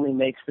not only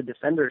makes the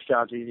defenders'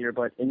 jobs easier,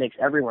 but it makes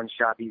everyone's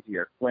job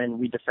easier when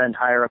we defend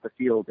higher up the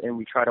field and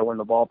we try to win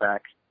the ball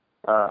back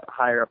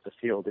higher up the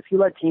field. If you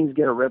let teams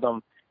get a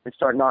rhythm and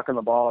start knocking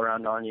the ball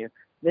around on you,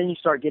 then you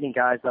start getting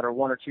guys that are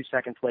 1 or 2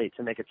 seconds late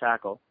to make a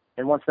tackle.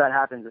 And once that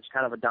happens, it's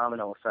kind of a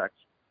domino effect.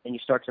 And you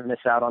start to miss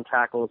out on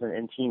tackles,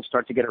 and teams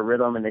start to get a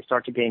rhythm, and they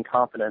start to gain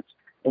confidence.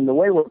 And the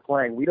way we're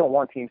playing, we don't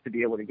want teams to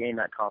be able to gain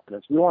that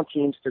confidence. We want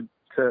teams to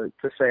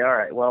say, all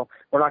right, well,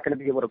 we're not going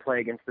to be able to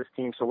play against this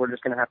team, so we're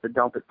just going to have to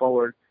dump it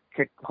forward,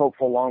 kick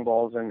hopeful long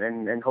balls,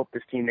 and hope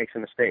this team makes a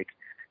mistake.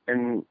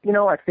 And,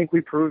 I think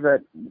we prove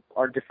that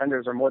our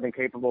defenders are more than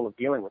capable of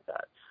dealing with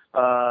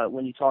that.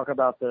 When you talk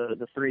about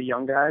the 3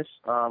 young guys,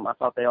 I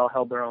thought they all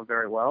held their own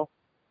very well.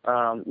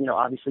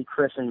 Obviously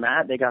Chris and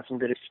Matt, they got some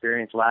good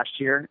experience last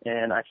year,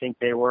 and I think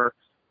they were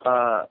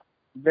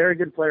very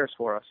good players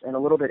for us and a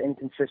little bit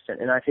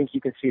inconsistent. And I think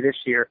you can see this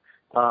year,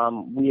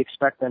 we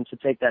expect them to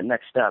take that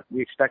next step.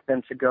 We expect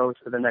them to go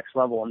to the next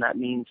level, and that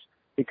means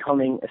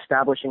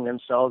establishing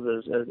themselves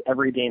as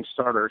every game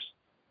starters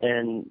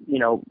and,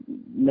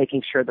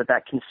 making sure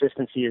that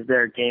consistency is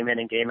there game in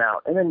and game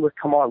out. And then with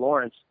Kamar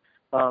Lawrence,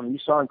 you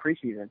saw in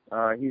preseason,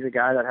 he's a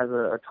guy that has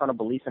a ton of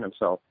belief in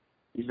himself.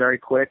 He's very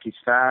quick. He's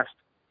fast.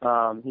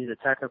 He's a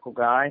technical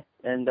guy,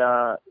 and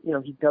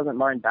he doesn't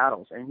mind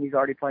battles. And he's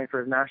already playing for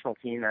his national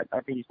team.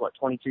 I think he's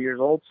 22 years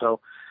old. So,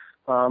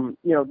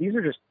 these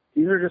are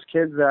just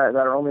kids that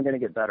are only going to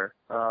get better.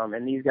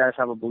 And these guys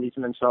have a belief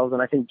in themselves.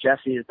 And I think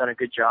Jesse has done a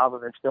good job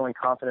of instilling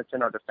confidence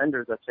in our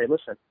defenders that say,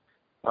 listen,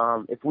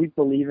 if we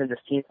believe in this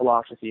team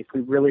philosophy, if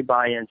we really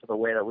buy into the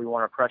way that we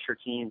want to pressure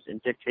teams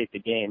and dictate the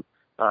game,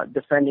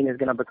 defending is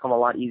going to become a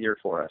lot easier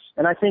for us.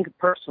 And I think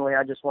personally,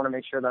 I just want to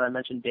make sure that I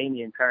mention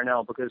Damian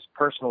Parnell, because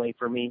personally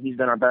for me, he's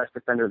been our best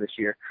defender this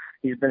year.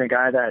 He's been a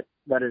guy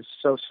that is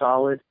so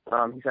solid.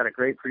 He's had a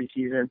great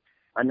preseason.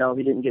 I know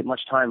he didn't get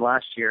much time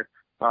last year,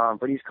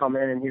 but he's come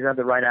in and he's had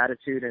the right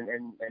attitude,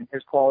 and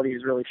his quality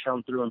has really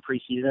shown through in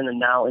preseason. And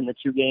now in the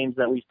 2 games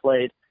that we've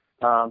played,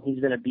 he's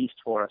been a beast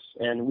for us.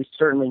 And we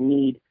certainly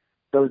need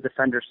those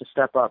defenders to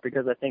step up,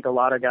 because I think a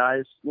lot of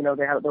guys, there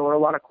were a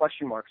lot of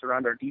question marks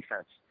around our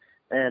defense.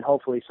 And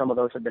hopefully some of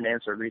those have been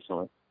answered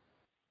recently.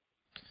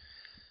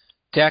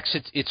 Dax,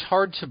 it's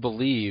hard to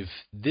believe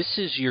this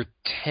is your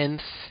 10th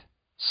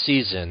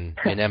season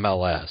in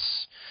MLS.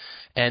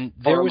 And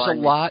there was a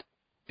lot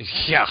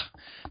Yeah.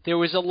 There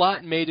was a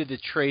lot made of the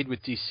trade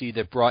with D.C.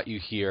 that brought you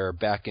here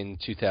back in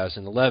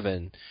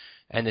 2011,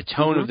 and the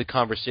tone of the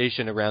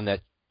conversation around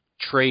that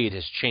trade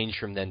has changed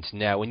from then to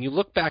now. When you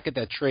look back at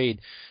that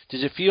trade,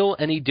 does it feel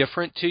any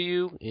different to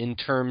you in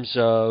terms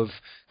of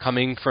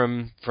coming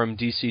from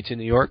D.C. to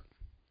New York?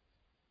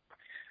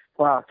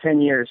 Wow,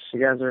 10 years.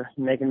 You guys are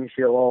making me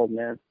feel old,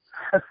 man.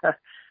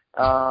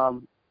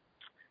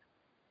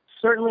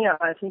 Certainly,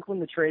 I think when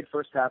the trade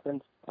first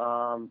happened,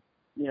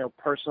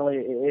 personally,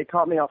 it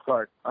caught me off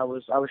guard. I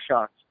was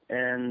shocked.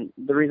 And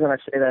the reason I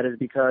say that is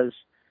because,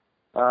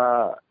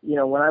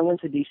 when I went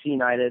to DC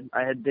United,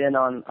 I had been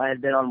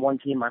on one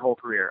team my whole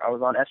career. I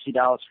was on FC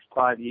Dallas for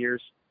 5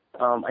 years.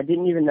 I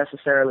didn't even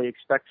necessarily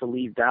expect to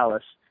leave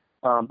Dallas.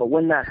 But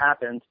when that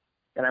happened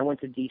and I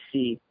went to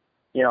DC,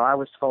 I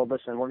was told,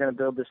 listen, we're going to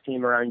build this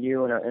team around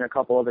you and a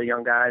couple other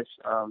young guys.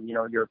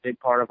 You're a big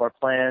part of our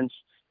plans.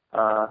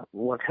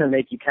 We're going to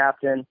make you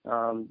captain.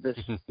 This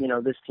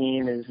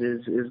team is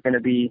going to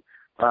be,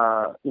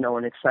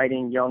 an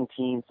exciting young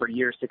team for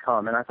years to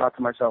come. And I thought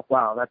to myself,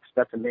 wow,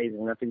 that's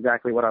amazing. That's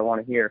exactly what I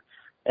want to hear.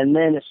 And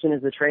then as soon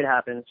as the trade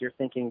happens, you're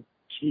thinking,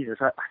 Jesus,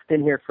 I've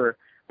been here for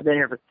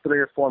 3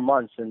 or 4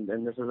 months and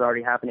this is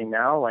already happening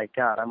now. Like,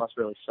 God, I must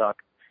really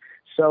suck.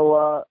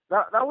 So,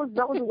 that was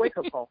a wake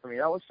up call for me.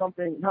 That was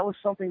something that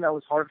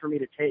was hard for me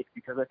to take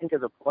because I think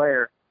as a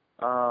player,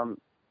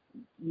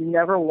 you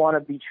never want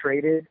to be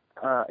traded,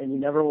 and you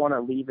never want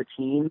to leave a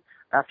team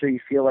after you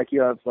feel like you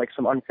have like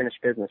some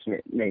unfinished business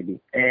maybe.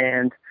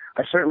 And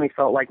I certainly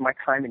felt like my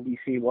time in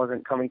DC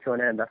wasn't coming to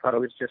an end. I thought it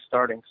was just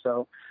starting.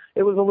 So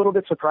it was a little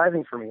bit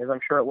surprising for me, as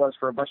I'm sure it was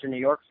for a bunch of New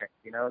York fans.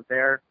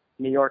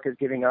 New York is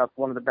giving up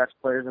one of the best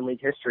players in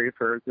league history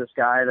for this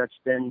guy that's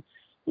been,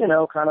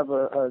 kind of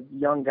a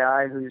young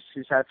guy who's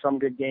had some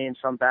good games,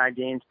 some bad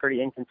games,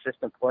 pretty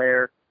inconsistent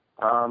player.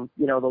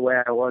 The way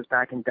I was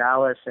back in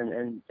Dallas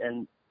and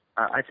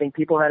I think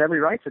people had every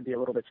right to be a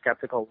little bit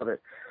skeptical of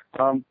it.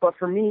 But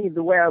for me,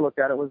 the way I looked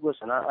at it was,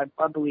 listen, I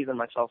believe in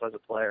myself as a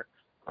player.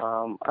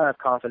 I have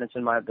confidence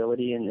in my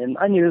ability, and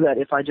I knew that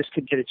if I just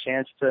could get a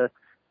chance to,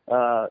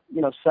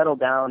 settle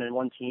down in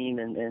one team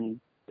and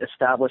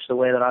establish the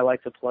way that I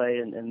like to play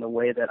and the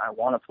way that I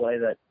want to play,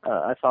 that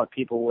I thought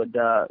people would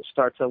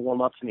start to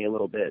warm up to me a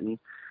little bit. And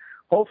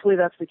hopefully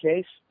that's the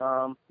case.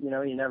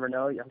 You never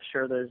know. I'm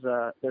sure there's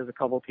a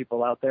couple of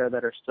people out there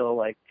that are still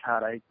like,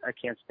 God, I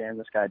can't stand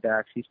this guy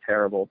Dax. He's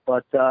terrible.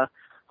 But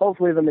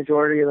hopefully the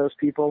majority of those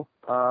people,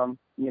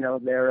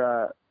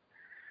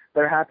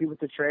 they're happy with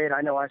the trade.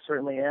 I know I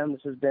certainly am.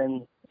 This has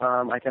been,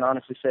 I can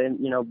honestly say,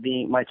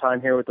 being my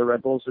time here with the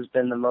Red Bulls has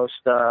been the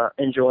most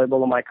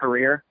enjoyable of my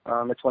career.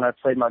 It's when I've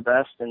played my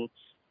best, and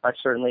I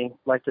certainly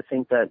like to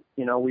think that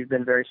we've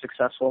been very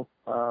successful,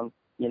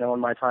 in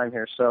my time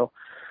here. So.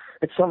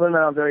 It's something that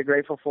I'm very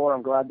grateful for.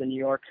 I'm glad that New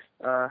York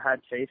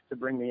had faith to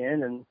bring me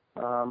in, and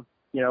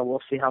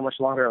we'll see how much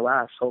longer it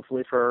lasts.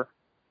 Hopefully for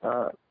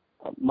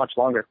much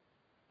longer.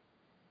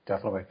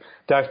 Definitely,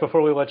 Dax.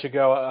 Before we let you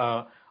go,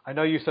 I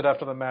know you said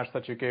after the match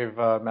that you gave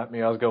Matt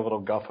Miazga a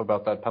little guff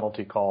about that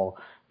penalty call,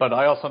 but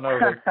I also know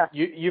that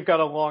you've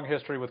got a long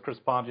history with Chris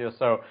Pontius.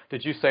 So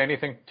did you say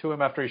anything to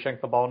him after he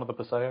shanked the ball into the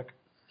Passaic?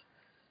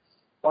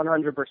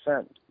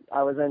 100%.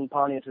 I was in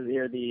Pontius's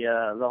ear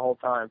the whole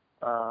time.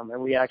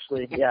 And we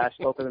actually, I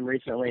spoke with him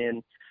recently,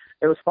 and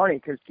it was funny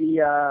because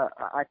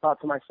I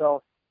thought to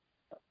myself,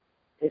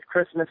 if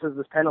Chris misses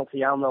this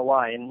penalty, I don't know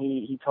why. And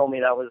he told me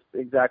that was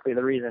exactly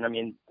the reason. I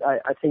mean,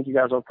 I think you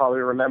guys will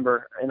probably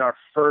remember in our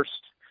first,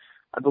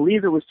 I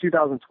believe it was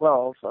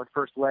 2012, our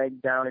first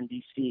leg down in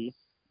DC.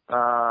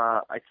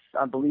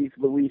 I believe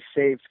Luis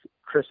saved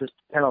Chris's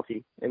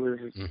penalty. It was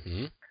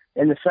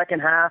in the second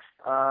half.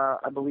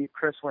 I believe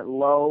Chris went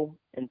low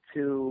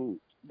into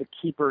the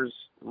keeper's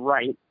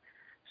right.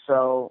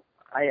 So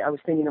I was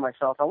thinking to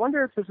myself, I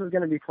wonder if this is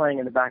going to be playing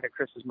in the back of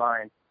Chris's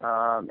mind.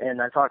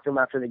 And I talked to him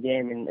after the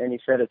game, and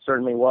he said it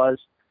certainly was.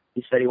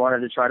 He said he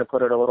wanted to try to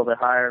put it a little bit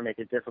higher, make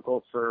it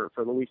difficult for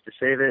Luis to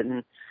save it.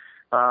 And,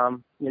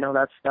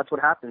 that's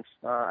what happens.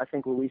 I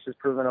think Luis has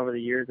proven over the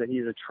years that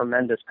he's a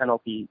tremendous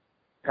penalty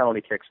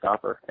kick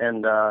stopper.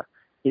 And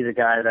he's a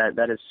guy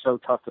that is so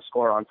tough to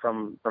score on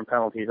from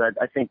penalties.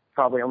 I think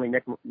probably only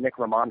Nick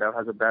Raimondo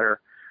has a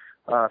better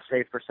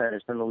save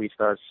percentage than Luis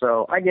does.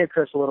 So I gave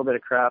Chris a little bit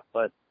of crap,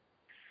 but,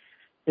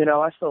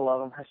 I still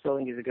love him. I still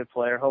think he's a good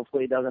player.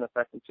 Hopefully it doesn't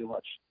affect him too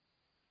much.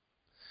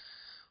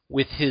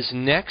 With his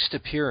next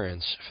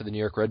appearance for the New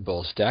York Red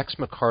Bulls, Dax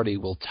McCarty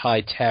will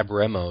tie Tab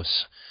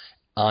Ramos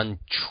on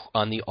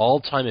the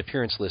all-time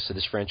appearance list of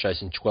this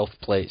franchise in 12th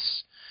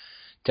place.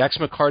 Dax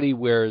McCarty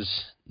wears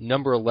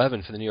number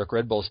 11 for the New York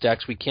Red Bulls.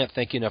 Dax, we can't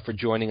thank you enough for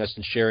joining us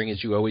and sharing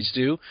as you always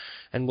do,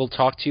 and we'll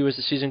talk to you as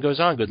the season goes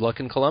on. Good luck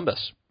in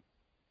Columbus.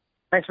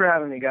 Thanks for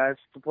having me, guys.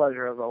 It's a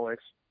pleasure as always.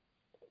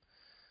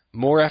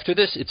 More after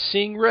this. It's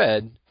Seeing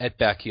Red at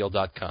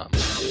backheel.com.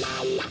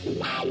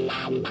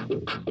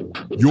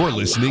 You're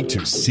listening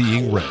to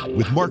Seeing Red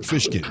with Mark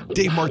Fishkin,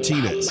 Dave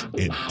Martinez,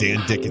 and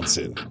Dan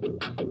Dickinson.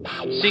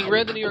 Seeing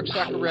Red, the New York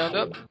Soccer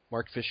Roundup.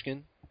 Mark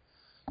Fishkin,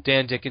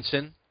 Dan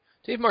Dickinson.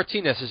 Dave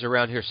Martinez is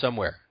around here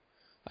somewhere.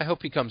 I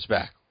hope he comes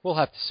back. We'll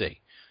have to see.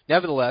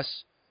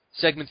 Nevertheless,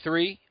 segment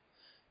 3,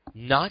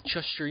 not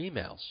just your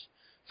emails.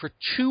 For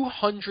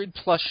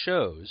 200-plus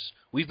shows,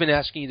 we've been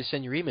asking you to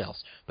send your emails,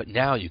 but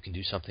now you can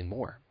do something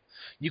more.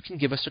 You can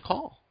give us a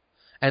call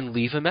and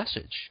leave a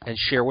message and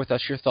share with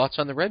us your thoughts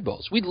on the Red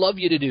Bulls. We'd love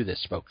you to do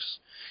this, folks.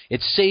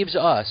 It saves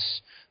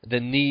us the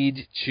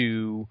need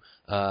to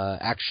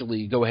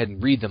actually go ahead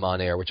and read them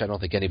on air, which I don't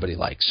think anybody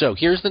likes. So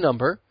here's the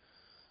number,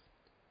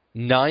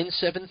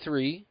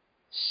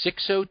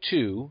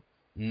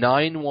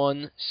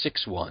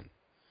 973-602-9161.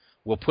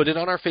 We'll put it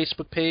on our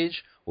Facebook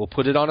page. We'll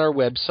put it on our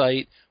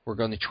website. We're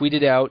going to tweet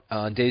it out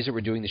on days that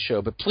we're doing the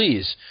show. But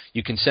please,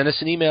 you can send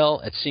us an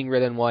email at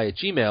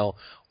seeingredny@gmail.com,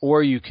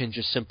 or you can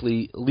just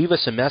simply leave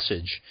us a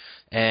message.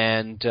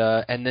 And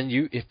then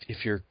you,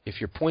 if your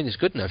point is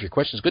good enough, your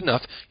question is good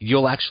enough,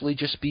 you'll actually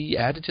just be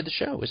added to the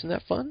show. Isn't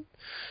that fun?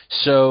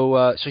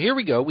 So here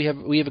we go. We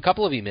have a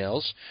couple of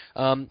emails.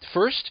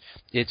 First,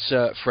 it's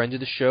a friend of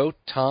the show,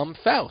 Tom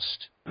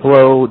Faust.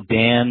 Hello,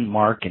 Dan,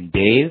 Mark, and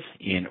Dave.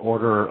 In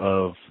order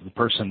of the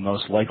person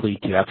most likely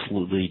to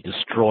absolutely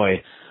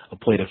destroy a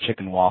plate of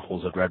chicken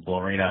waffles at Red Bull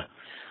Arena.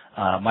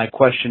 My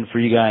question for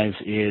you guys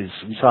is,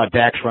 we saw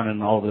Dax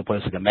running all over the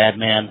place like a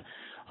madman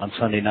on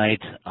Sunday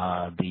night.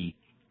 The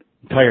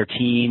entire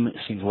team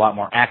seems a lot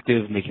more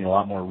active, making a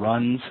lot more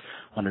runs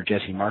under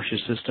Jesse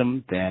Marsh's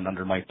system than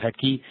under Mike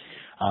Petke. Do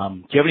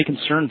you have any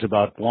concerns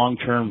about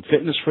long-term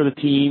fitness for the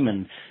team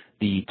and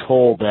the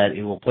toll that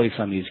it will place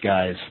on these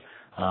guys?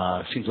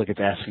 Seems like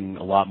it's asking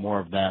a lot more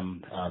of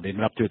them. They've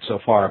been up to it so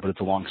far, but it's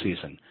a long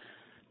season.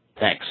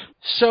 Thanks.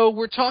 So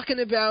we're talking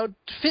about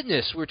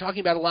fitness. We're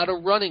talking about a lot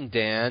of running,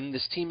 Dan.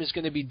 This team is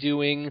going to be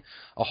doing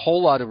a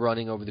whole lot of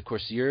running over the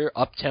course of the year,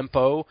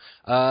 up-tempo.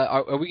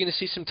 Are we going to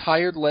see some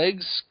tired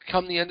legs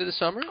come the end of the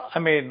summer? I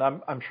mean,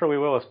 I'm sure we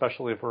will,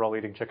 especially if we're all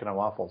eating chicken and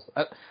waffles.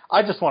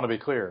 I just want to be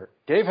clear.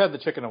 Dave had the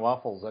chicken and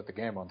waffles at the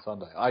game on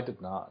Sunday. I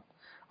did not.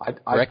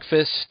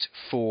 Breakfast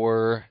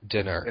for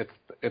dinner.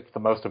 It's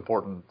the most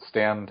important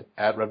stand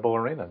at Red Bull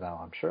Arena now,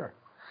 I'm sure.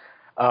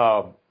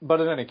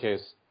 But in any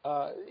case,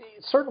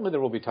 certainly there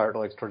will be tired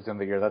legs towards the end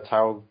of the year. That's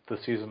how the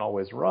season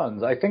always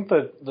runs. I think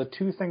that the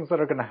two things that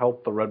are going to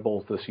help the Red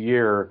Bulls this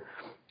year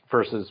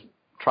versus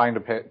trying to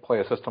play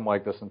a system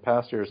like this in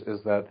past years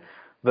is that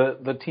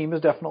the team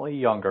is definitely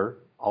younger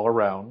all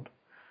around.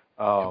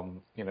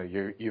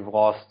 You've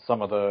lost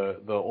some of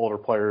the older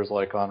players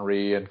like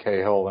Henry and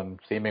Cahill and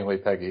seemingly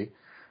Peggy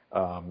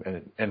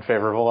in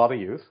favor of a lot of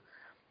youth.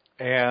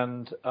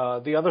 And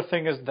the other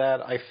thing is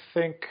that I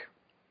think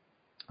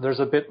there's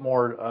a bit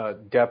more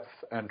depth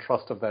and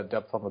trust of that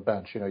depth on the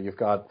bench. You've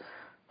got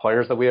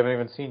players that we haven't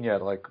even seen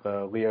yet, like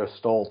Leo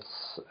Stoltz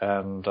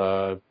and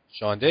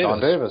Sean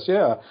Davis,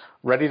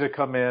 ready to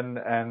come in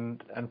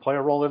and play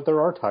a role if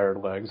there are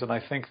tired legs. And I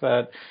think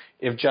that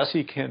if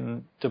Jesse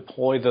can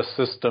deploy the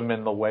system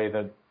in the way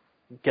that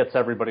gets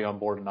everybody on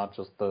board and not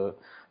just the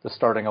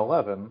starting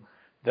 11,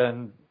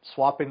 then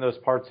swapping those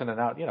parts in and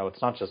out,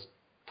 it's not just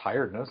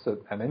tiredness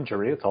and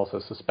injury, it's also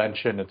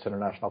suspension, it's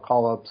international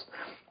call-ups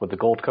with the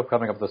Gold Cup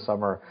coming up this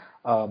summer.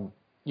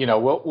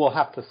 We'll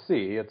have to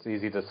see. It's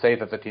easy to say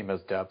that the team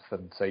has depth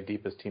and say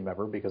deepest team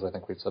ever, because I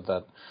think we've said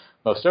that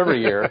most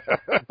every year.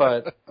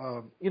 But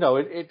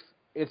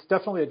it's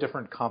definitely a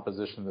different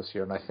composition this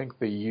year, and I think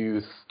the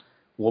youth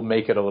will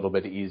make it a little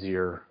bit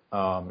easier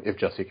if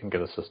Jesse can get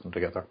a system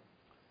together.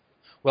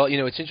 Well,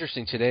 it's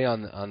interesting today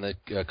on the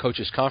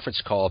coaches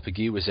conference call.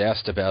 Jesse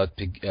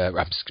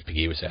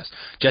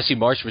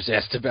Marsh was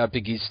asked about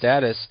Piggy's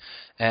status,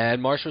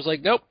 and Marsh was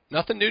like, "Nope,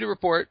 nothing new to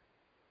report."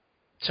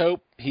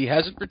 So he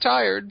hasn't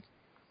retired,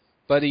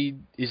 but he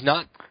is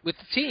not with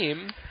the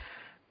team.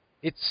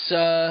 It's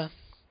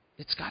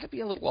got to be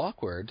a little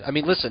awkward. I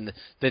mean, listen,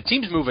 the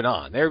team's moving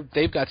on.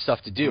 They've got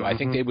stuff to do. Mm-hmm. I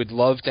think they would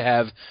love to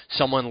have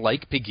someone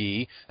like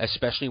Piggy,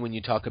 especially when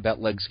you talk about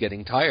legs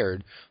getting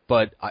tired.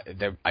 But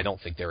I don't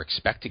think they're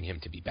expecting him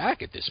to be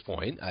back at this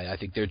point. I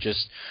think they're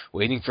just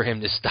waiting for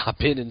him to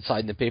stop in and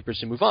sign the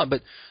papers and move on.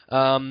 But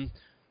I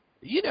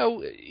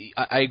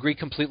agree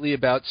completely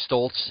about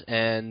Stoltz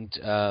and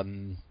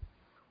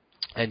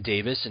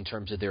Davis in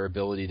terms of their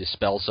ability to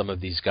spell some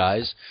of these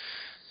guys.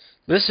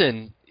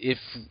 Listen, if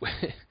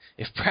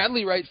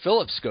Bradley Wright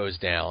Phillips goes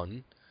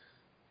down,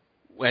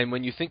 and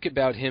when you think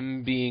about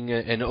him being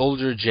an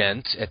older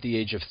gent at the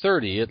age of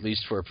 30, at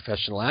least for a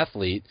professional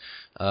athlete,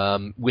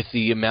 with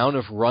the amount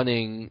of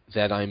running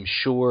that I'm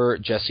sure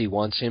Jesse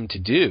wants him to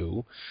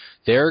do,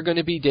 there are going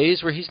to be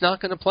days where he's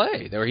not going to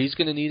play, or he's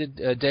going to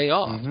need a day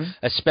off,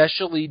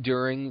 especially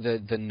during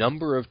the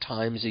number of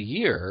times a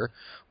year,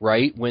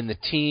 right, when the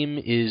team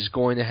is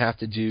going to have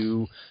to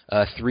do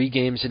 3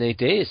 games in 8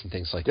 days and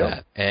things like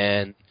that.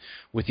 And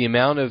with the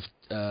amount of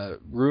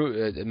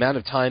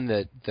time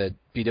that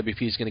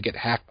BWP is going to get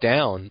hacked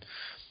down,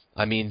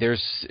 I mean,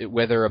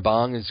 whether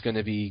Abong is going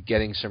to be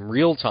getting some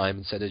real time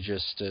instead of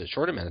just a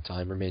short amount of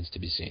time remains to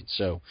be seen.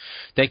 So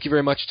thank you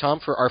very much,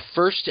 Tom, for our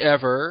first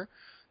ever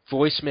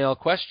voicemail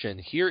question.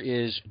 Here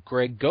is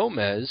Greg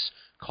Gomez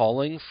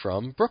calling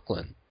from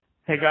Brooklyn.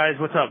 Hey guys,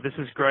 what's up? This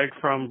is Greg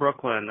from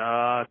Brooklyn.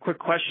 Quick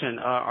question.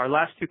 Our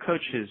last two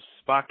coaches,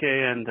 Spake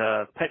and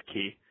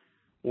Petke,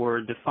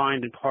 were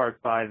defined in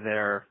part by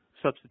their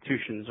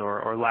substitutions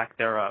or lack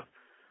thereof.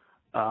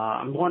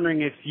 I'm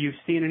wondering if you've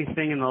seen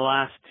anything in the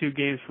last two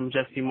games from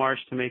Jesse Marsh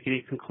to make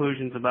any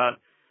conclusions about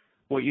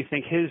what you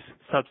think his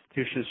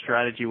substitution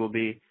strategy will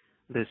be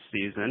this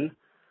season.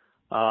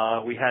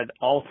 We had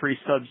all three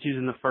subs used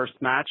in the first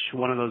match.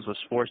 One of those was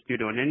forced due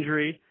to an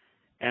injury.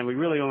 And we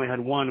really only had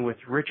one with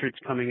Richards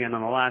coming in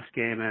on the last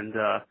game and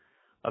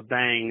a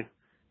Bang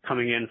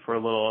coming in for a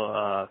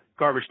little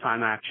garbage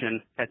time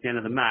action at the end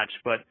of the match.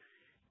 But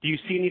do you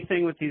see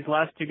anything with these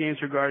last two games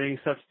regarding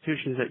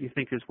substitutions that you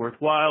think is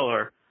worthwhile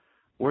or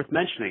worth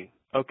mentioning?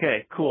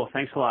 Okay, cool.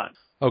 Thanks a lot.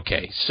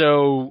 Okay,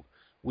 so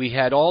we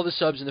had all the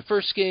subs in the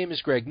first game,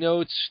 as Greg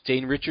notes.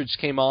 Dane Richards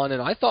came on,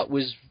 and I thought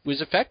was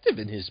effective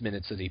in his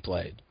minutes that he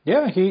played.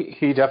 Yeah,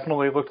 he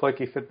definitely looked like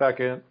he fit back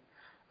in.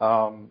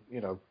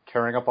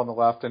 Carrying up on the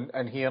left,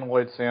 and he and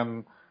Lloyd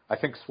Sam, I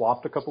think,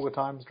 swapped a couple of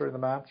times during the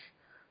match.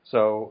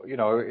 So,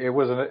 it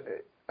was an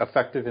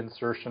effective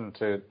insertion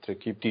to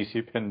keep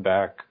DC pinned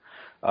back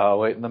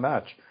late in the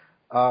match.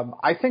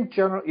 I think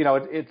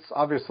it's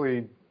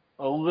obviously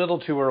a little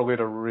too early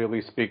to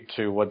really speak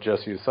to what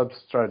Jesse's sub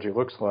strategy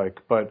looks like,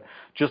 but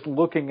just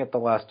looking at the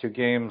last two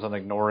games and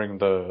ignoring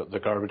the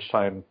garbage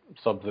time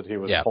sub that he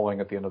was pulling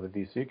at the end of the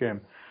DC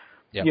game,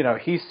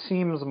 he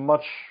seems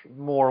much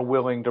more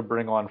willing to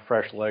bring on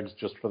fresh legs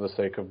just for the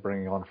sake of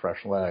bringing on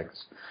fresh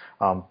legs.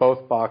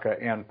 Both Baca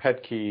and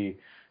Petke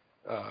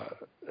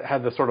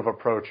had the sort of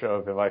approach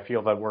of, if I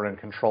feel that we're in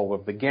control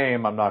of the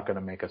game, I'm not going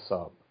to make a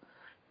sub.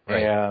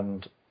 Right.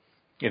 And,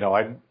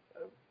 I'm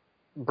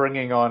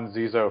bringing on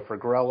Zizou for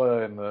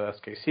Grella in the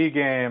SKC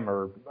game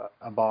or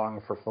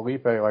Abong for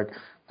Felipe.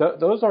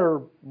 Those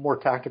are more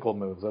tactical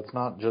moves. That's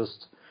not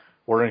just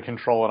we're in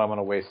control and I'm going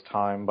to waste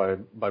time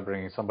by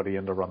bringing somebody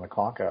in to run the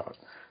clock out.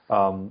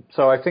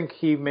 So I think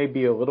he may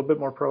be a little bit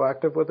more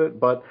proactive with it,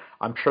 but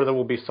I'm sure there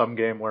will be some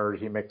game where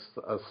he makes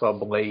a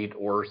sub late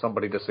or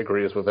somebody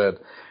disagrees with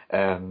it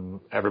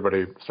and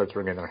everybody starts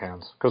wringing their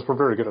hands, because we're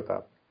very good at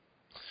that.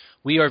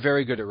 We are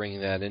very good at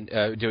ringing that and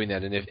doing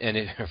that,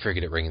 very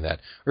good at ringing that.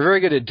 We're very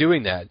good at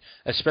doing that,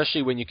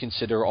 especially when you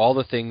consider all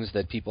the things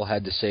that people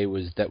had to say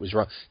was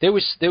wrong. There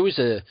was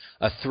a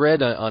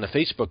thread on a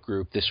Facebook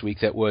group this week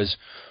that was,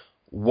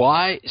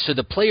 why? So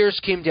the players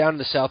came down to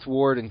the South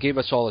Ward and gave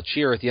us all a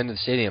cheer at the end of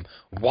the stadium.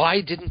 Why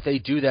didn't they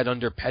do that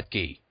under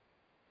Petke?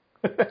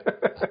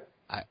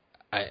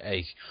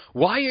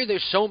 Why are there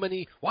so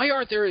many? Why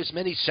aren't there as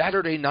many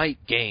Saturday night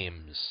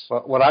games?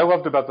 Well, what I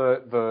loved about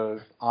the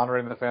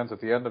honoring the fans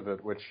at the end of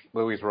it, which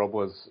Luis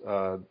Robles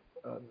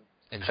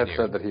had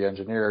said that he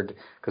engineered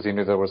because he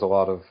knew there was a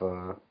lot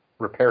of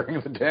repairing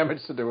the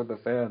damage to do with the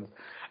fans.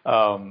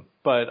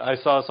 But I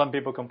saw some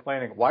people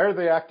complaining, why are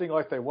they acting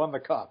like they won the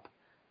cup?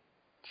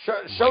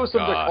 Show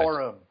some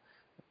decorum.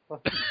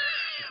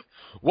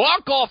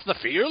 Walk off the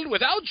field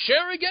without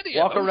sharing any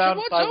Walk emotion around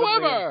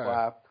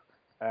whatsoever.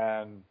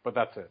 And clap, but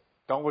that's it.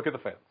 Don't look at the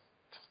fans.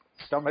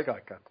 Just don't make eye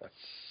contact.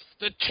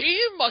 The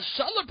team must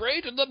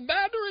celebrate in the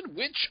manner in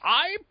which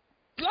I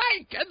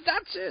blank, and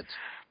that's it.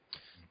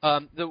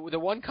 The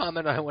one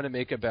comment I want to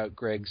make about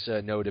Greg's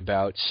note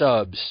about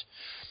subs,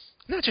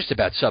 not just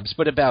about subs,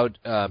 but about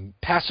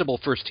passable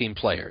first-team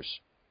players.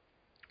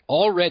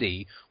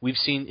 Already, we've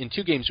seen in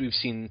 2 games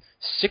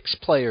 6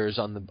 players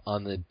on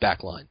the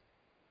back line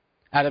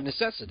out of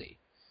necessity,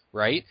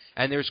 right?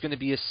 And there's going to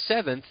be a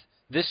 7th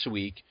this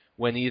week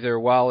when either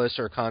Wallace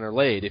or Connor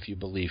Lade, if you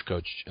believe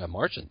Coach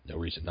March, and no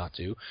reason not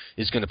to,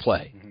 is going to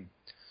play. Mm-hmm.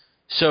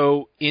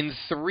 So in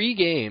 3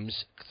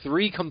 games,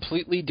 3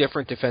 completely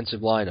different defensive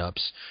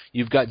lineups.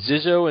 You've got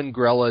Zizou and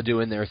Grella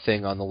doing their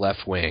thing on the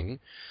left wing.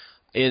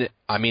 I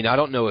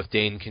don't know if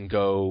Dane can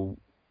go.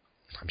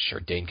 I'm sure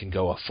Dane can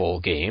go a full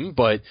game,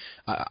 but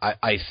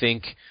I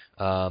think,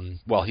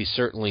 while he's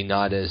certainly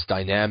not as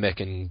dynamic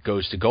and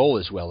goes to goal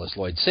as well as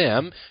Lloyd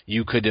Sam,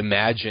 you could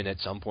imagine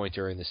at some point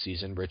during the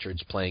season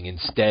Richards playing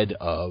instead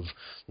of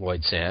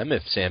Lloyd Sam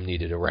if Sam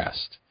needed a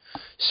rest.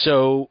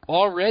 So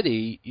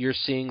already you're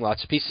seeing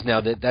lots of pieces.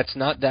 Now that's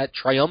not that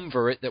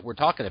triumvirate that we're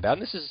talking about,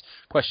 and this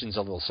question's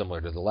a little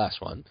similar to the last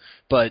one,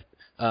 but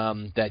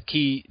that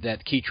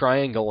key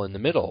triangle in the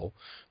middle.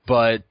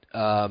 But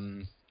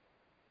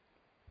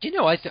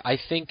I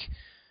think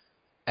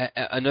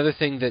another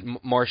thing that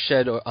Marsh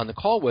said on the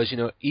call was,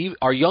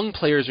 our young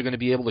players are going to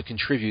be able to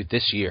contribute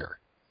this year.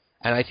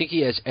 And I think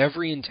he has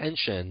every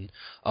intention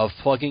of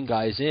plugging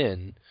guys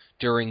in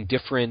during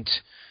different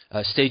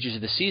stages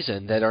of the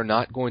season that are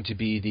not going to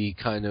be the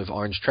kind of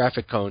orange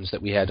traffic cones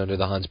that we had under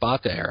the Hans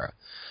Baca era.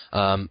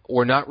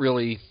 Or not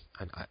really,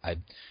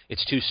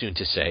 it's too soon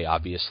to say,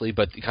 obviously,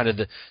 but kind of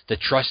the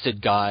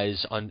trusted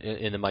guys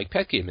in the Mike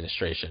Petke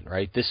administration,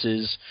 right? This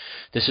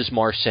is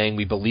Marsh saying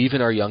we believe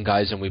in our young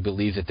guys and we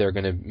believe that they're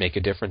going to make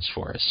a difference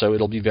for us. So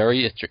it'll be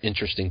very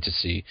interesting to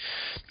see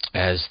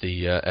as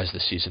the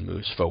season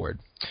moves forward.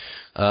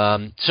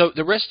 So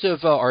the rest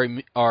of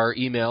our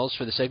emails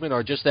for the segment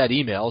are just that,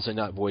 emails and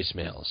not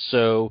voicemails.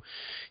 So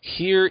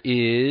here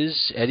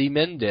is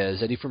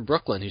Eddie from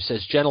Brooklyn, who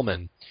says,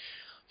 "Gentlemen,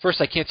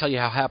 first, I can't tell you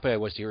how happy I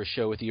was to hear a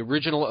show with the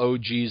original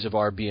OGs of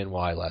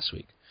RBNY last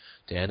week."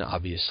 Dan,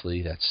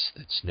 obviously, that's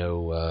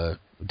no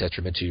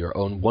detriment to your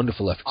own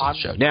wonderful efforts on the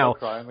show. Now,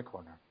 cry in the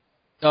corner.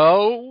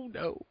 Oh,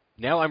 no.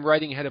 Now I'm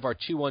riding ahead of our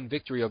 2-1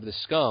 victory over the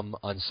Scum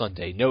on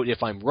Sunday. Note,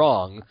 if I'm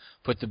wrong,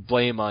 put the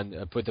blame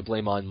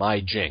on my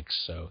jinx.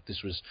 So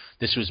this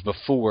was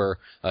before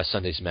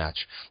Sunday's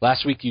match.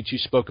 Last week, you two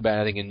spoke about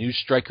adding a new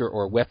striker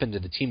or weapon to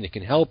the team that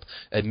can help.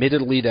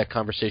 Admittedly, that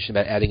conversation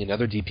about adding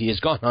another DP has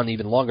gone on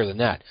even longer than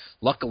that.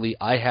 Luckily,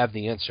 I have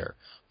the answer: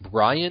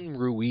 Brian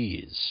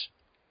Ruiz.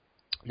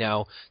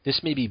 Now,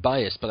 this may be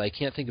biased, but I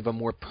can't think of a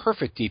more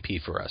perfect DP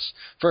for us.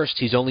 First,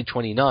 he's only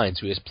 29,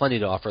 so he has plenty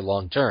to offer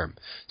long term.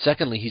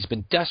 Secondly, he's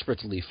been desperate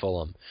to leave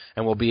Fulham,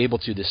 and will be able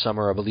to this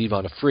summer, I believe,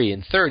 on a free.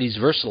 And third, he's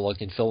versatile and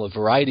can fill a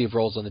variety of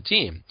roles on the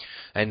team.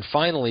 And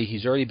finally,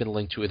 he's already been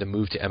linked to a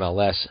move to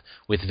MLS,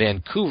 with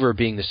Vancouver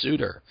being the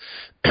suitor.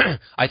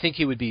 I think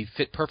he would be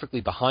fit perfectly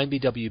behind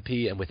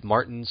BWP, and with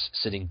Martins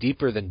sitting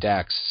deeper than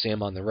Dax,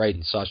 Sam on the right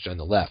and Sasha on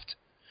the left.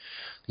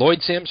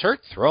 Lloyd, Sam's hurt,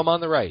 throw him on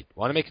the right.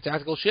 Want to make a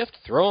tactical shift?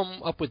 Throw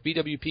him up with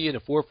BWP in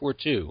a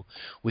 4-4-2.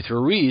 With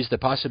Ruiz, the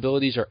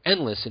possibilities are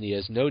endless, and he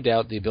has no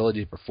doubt the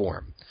ability to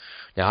perform.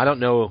 Now, I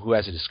don't know who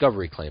has a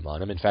discovery claim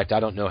on him. In fact,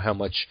 I don't know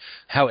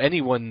how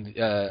anyone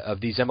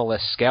of these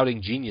MLS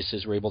scouting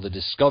geniuses were able to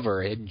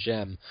discover a hidden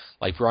gem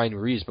like Brian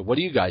Ruiz. But what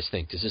do you guys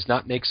think? Does this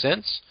not make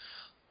sense?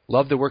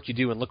 Love the work you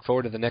do and look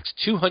forward to the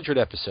next 200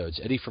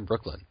 episodes. Eddie from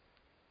Brooklyn.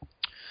 Do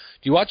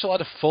you watch a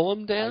lot of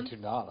Fulham, Dan? I do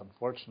not,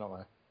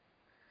 unfortunately.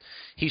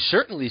 He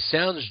certainly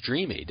sounds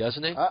dreamy,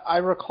 doesn't he? I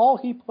recall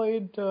he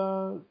played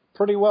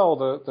pretty well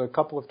the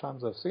couple of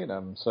times I've seen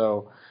him.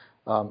 So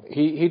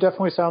he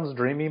definitely sounds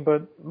dreamy,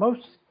 but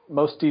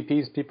most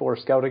DPs people are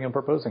scouting and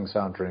proposing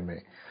sound dreamy.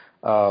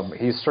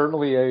 He's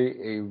certainly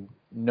a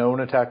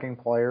known attacking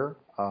player.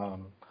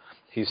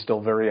 He's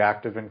still very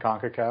active in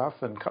CONCACAF.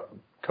 And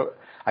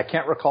I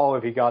can't recall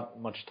if he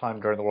got much time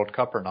during the World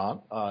Cup or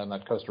not in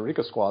that Costa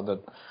Rica squad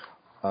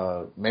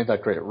that made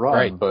that great run.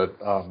 Right. But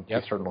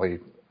he's certainly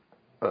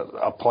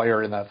a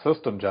player in that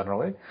system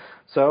generally.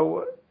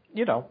 So,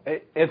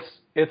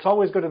 it's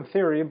always good in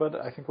theory, but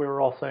I think we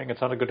were all saying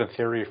it's not a good in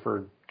theory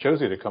for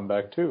Josie to come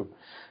back too.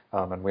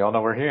 And we all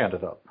know where he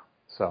ended up.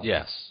 So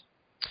yes.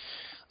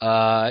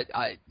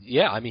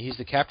 He's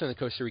the captain of the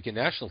Costa Rican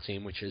national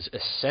team, which is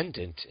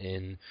ascendant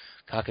in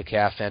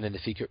CONCACAF and in the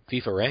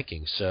FIFA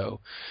rankings. So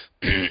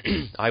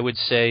I would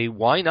say,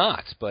 why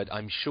not? But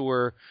I'm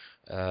sure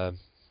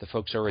the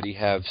folks already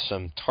have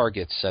some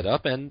targets set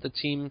up, and the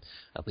team,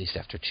 at least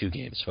after 2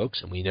 games,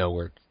 folks, and we know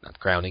we're not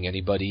crowning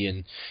anybody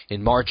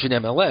in March in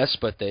MLS,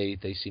 but they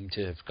seem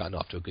to have gotten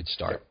off to a good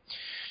start.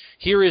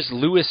 Here is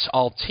Louis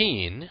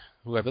Altine,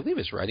 who I believe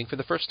is writing for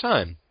the first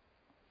time.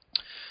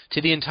 To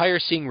the entire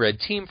Seeing Red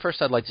team,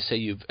 first I'd like to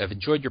say I've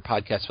enjoyed your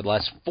podcast for the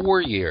last 4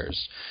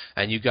 years,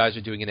 and you guys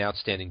are doing an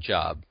outstanding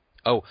job.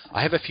 Oh,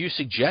 I have a few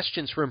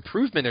suggestions for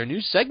improvement or new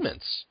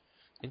segments.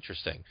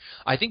 Interesting.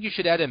 I think you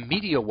should add a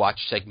media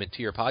watch segment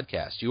to your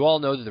podcast. You all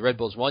know that the Red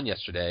Bulls won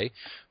yesterday.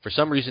 For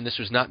some reason, this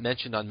was not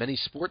mentioned on many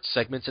sports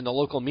segments in the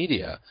local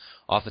media.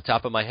 Off the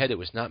top of my head, it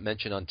was not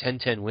mentioned on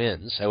 10-10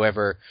 Wins.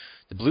 However,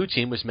 the blue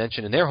team was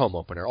mentioned in their home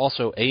opener.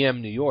 Also,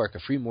 AM New York, a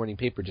free morning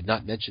paper, did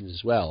not mention it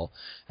as well.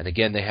 And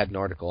again, they had an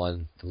article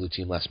on the blue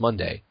team last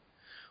Monday.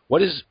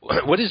 What is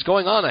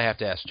going on, I have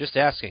to ask? Just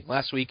asking.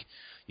 Last week,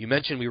 you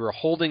mentioned we were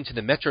holding to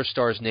the Metro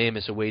Stars name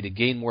as a way to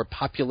gain more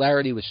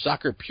popularity with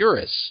soccer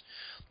purists.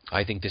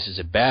 I think this is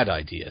a bad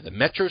idea. The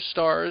Metro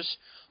Stars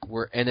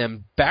were an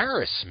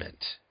embarrassment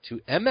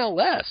to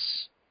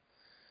MLS.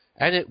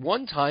 And at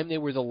one time, they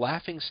were the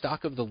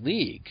laughingstock of the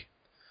league.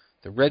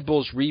 The Red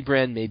Bulls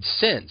rebrand made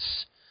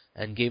sense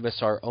and gave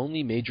us our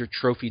only major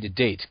trophy to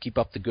date. Keep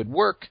up the good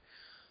work.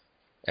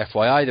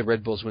 FYI, the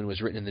Red Bulls win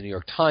was written in the New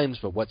York Times,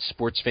 but what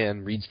sports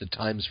fan reads the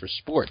Times for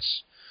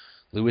sports?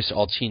 Louis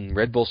Altine,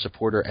 Red Bull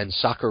supporter and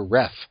soccer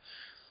ref.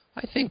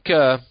 I think...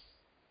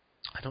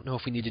 I don't know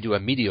if we need to do a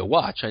media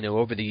watch. I know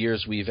over the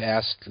years we've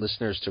asked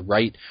listeners to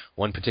write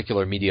one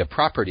particular media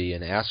property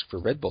and ask for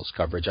Red Bulls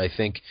coverage. I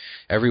think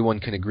everyone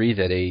can agree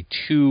that a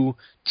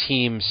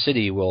 2-team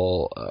city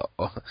will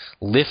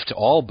lift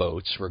all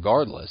boats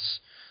regardless.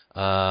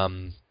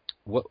 The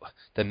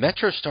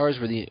Metro Stars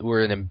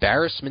were an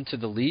embarrassment to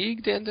the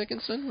league, Dan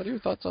Dickinson? What are your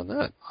thoughts on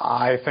that?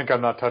 I think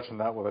I'm not touching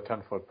that with a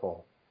 10-foot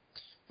pole.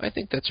 I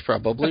think that's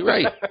probably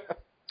right.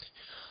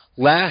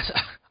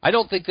 I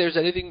don't think there's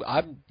anything.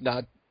 I'm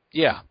not.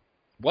 Yeah.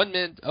 1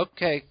 minute.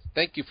 Okay.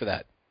 Thank you for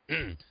that.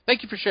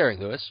 Thank you for sharing,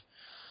 Louis.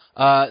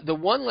 The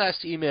one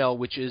last email,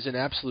 which is an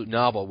absolute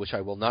novel, which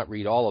I will not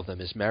read all of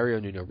them, is Mario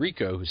Nuno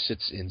Rico, who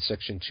sits in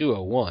section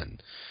 201.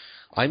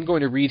 I'm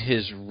going to read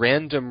his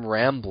random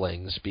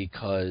ramblings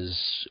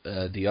because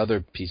the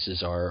other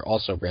pieces are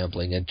also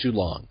rambling and too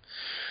long.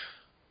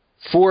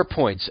 4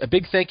 points. A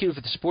big thank you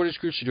for the supporters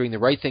groups for doing the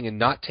right thing and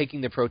not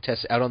taking the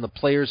protests out on the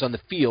players on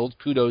the field.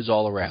 Kudos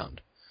all around.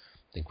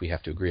 I think we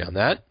have to agree on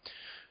that.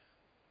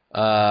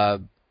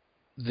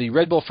 The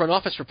Red Bull front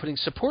office for putting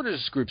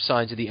supporters group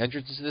signs at the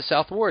entrances to the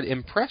South Ward.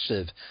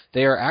 Impressive.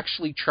 They are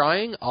actually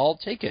trying. I'll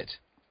take it.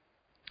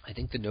 I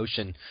think the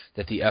notion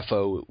that the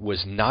FO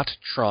was not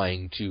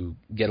trying to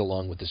get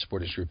along with the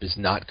supporters group is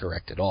not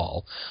correct at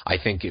all. I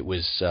think it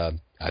was.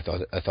 I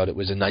thought it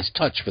was a nice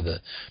touch for the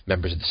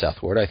members of the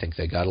South Ward. I think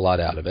they got a lot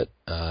out of it,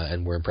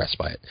 and were impressed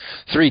by it.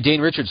 3,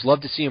 Dane Richards.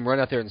 Love to see him run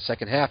out there in the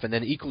second half, and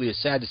then equally as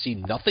sad to see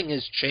nothing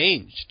has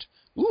changed.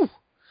 Ooh.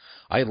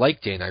 I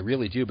like Dane, I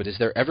really do, but has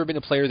there ever been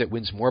a player that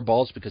wins more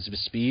balls because of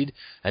his speed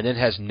and then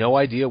has no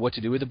idea what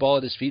to do with the ball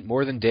at his feet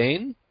more than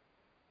Dane?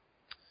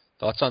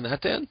 Thoughts on that,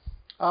 Dan?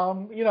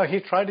 He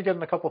tried to get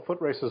in a couple foot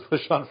races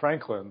with Sean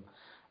Franklin,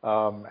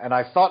 and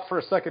I thought for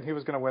a second he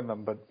was going to win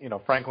them, but,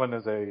 Franklin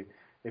is a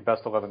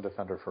best 11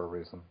 defender for a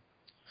reason.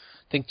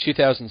 I think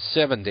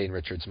 2007 Dane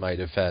Richards might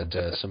have had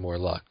some more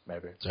luck.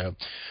 Maybe. So,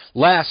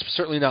 last, but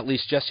certainly not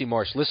least, Jesse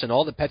Marsh. Listen,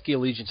 all the Petke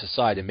allegiance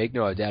aside, and make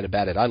no doubt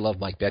about it, I love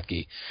Mike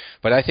Petke.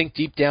 But I think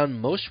deep down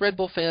most Red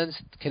Bull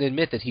fans can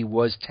admit that he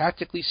was,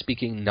 tactically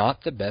speaking,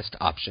 not the best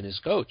option as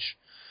coach.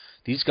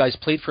 These guys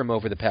played for him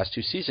over the past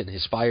 2 seasons.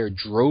 His fire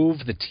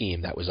drove the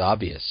team. That was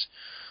obvious.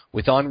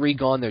 With Henri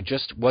gone, there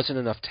just wasn't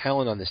enough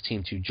talent on this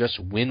team to just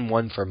win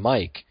one for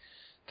Mike.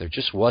 There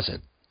just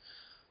wasn't.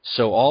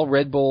 So all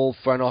Red Bull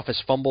front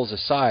office fumbles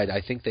aside,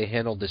 I think they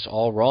handled this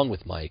all wrong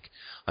with Mike.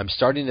 I'm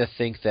starting to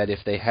think that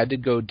if they had to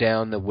go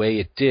down the way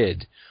it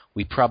did,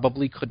 we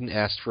probably couldn't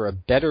ask for a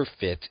better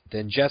fit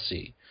than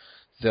Jesse.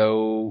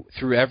 Though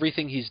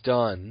everything he's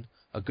done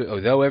a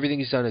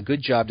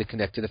good job to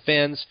connect to the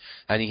fans,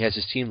 and he has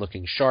his team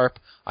looking sharp.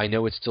 I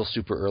know it's still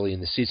super early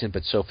in the season,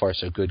 but so far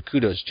so good.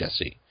 Kudos,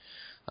 Jesse.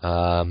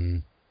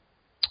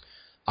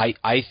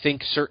 I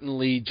think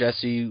certainly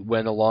Jesse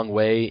went a long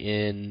way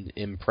in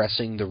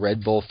impressing the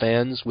Red Bull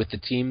fans with the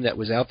team that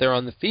was out there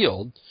on the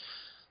field.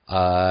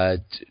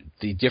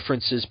 The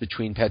differences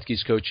between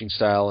Petke's coaching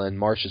style and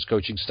Marsh's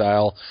coaching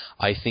style,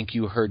 I think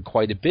you heard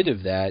quite a bit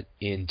of that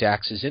in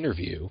Dax's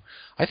interview.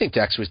 I think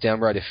Dax was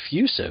downright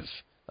effusive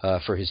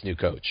for his new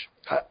coach.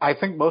 I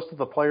think most of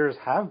the players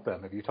have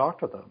been, if you talk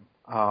to them.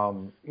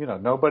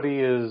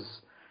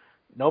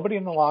 Nobody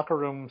in the locker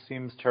room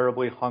seems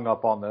terribly hung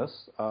up on this,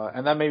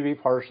 and that may be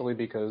partially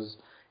because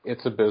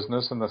it's a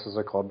business and this is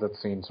a club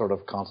that's seen sort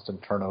of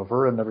constant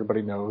turnover and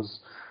everybody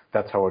knows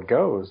that's how it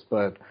goes.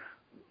 But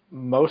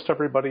most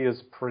everybody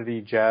is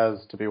pretty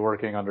jazzed to be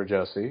working under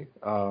Jesse.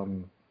 I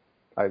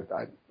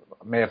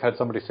may have had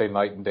somebody say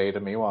night and day to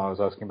me while I was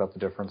asking about the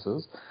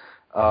differences.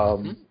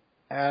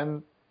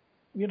 And,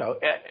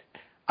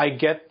 I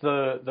get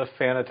the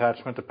fan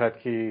attachment to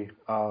Petke.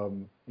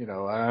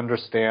 I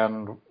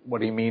understand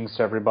what he means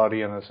to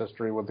everybody in his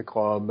history with the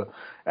club.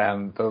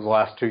 And those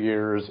last 2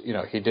 years,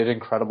 he did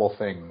incredible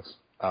things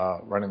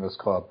running this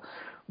club.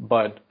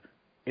 But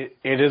it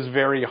is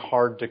very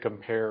hard to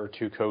compare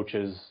two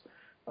coaches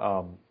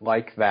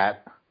like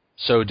that.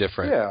 So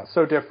different. Yeah,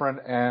 so different.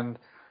 And,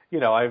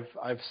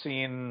 I've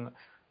seen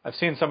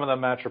some of the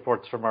match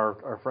reports from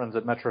our friends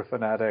at Metro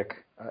Fanatic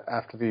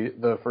after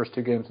the first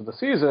 2 games of the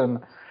season,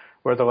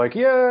 where they're like,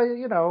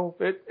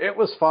 it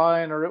was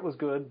fine or it was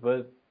good,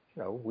 but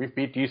we've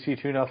beat DC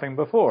 2-0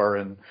 before,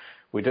 and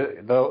we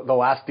did the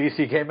last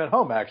DC game at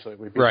home actually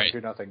we beat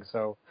 2-0.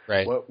 So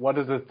what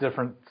is this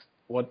difference?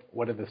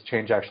 What did this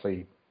change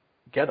actually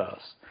get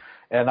us?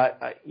 And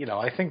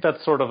I think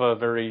that's sort of a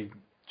very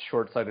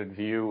short-sighted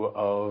view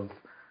of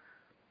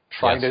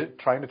trying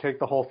to take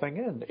the whole thing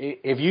in.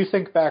 If you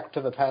think back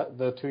to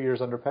the 2 years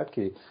under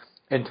Petke,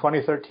 in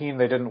 2013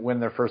 they didn't win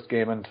their first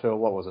game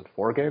until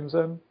 4 games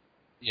in.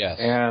 Yes.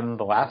 And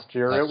last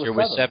year it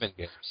was 7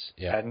 games.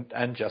 Yeah.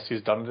 And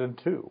Jesse's done it in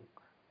 2.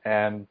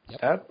 And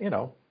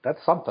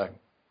that's something.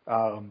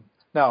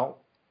 Now,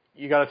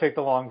 you got to take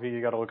the long view.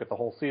 You got to look at the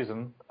whole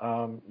season.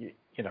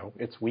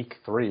 It's week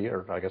 3,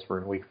 or I guess we're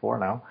in week 4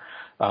 now.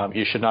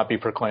 You should not be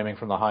proclaiming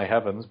from the high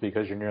heavens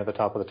because you're near the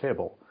top of the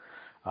table.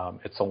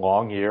 It's a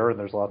long year and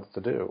there's lots to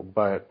do.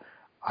 But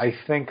I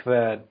think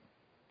that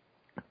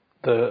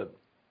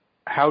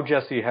how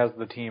Jesse has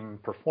the team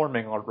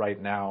performing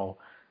right now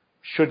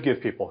should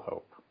give people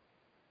hope.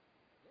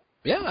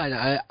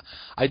 Yeah,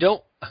 I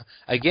don't,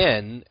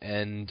 again,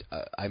 and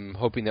I'm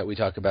hoping that we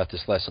talk about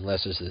this less and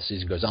less as the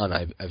season goes on.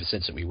 I have a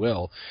sense that we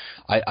will.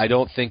 I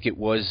don't think it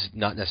was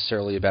not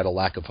necessarily about a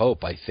lack of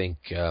hope. I think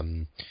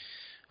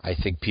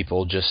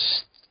people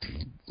just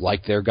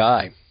like their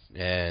guy.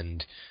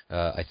 And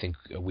I think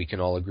we can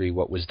all agree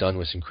what was done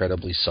was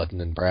incredibly sudden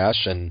and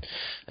brash, and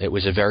it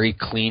was a very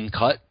clean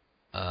cut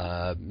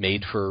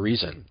made for a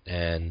reason.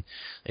 And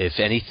if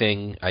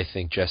anything, I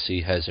think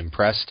Jesse has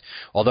impressed.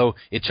 Although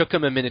it took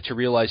him a minute to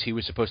realize he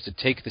was supposed to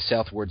take the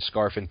southward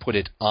scarf and put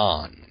it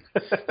on.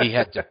 He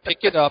had to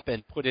pick it up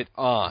and put it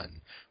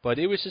on. But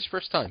it was his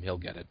first time. He'll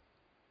get it.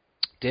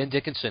 Dan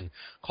Dickinson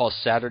calls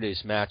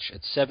Saturday's match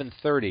at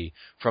 7:30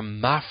 from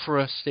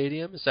Mafra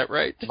Stadium. Is that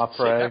right?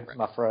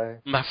 Mafra.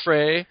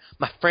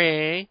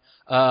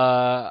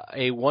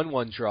 A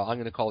 1-1 draw. I'm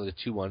going to call it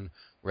a 2-1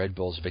 Red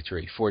Bulls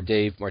victory. For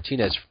Dave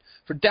Martinez,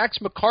 for Dax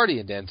McCarty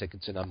and Dan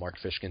Dickinson, I'm Mark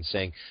Fishkin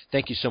saying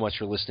thank you so much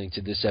for listening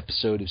to this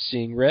episode of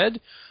Seeing Red.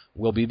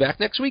 We'll be back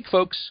next week,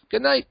 folks.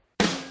 Good night.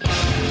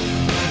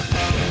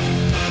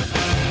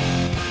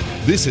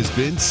 This has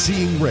been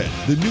Seeing Red,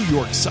 the New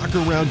York Soccer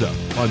Roundup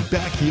on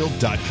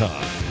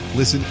backheel.com.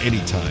 Listen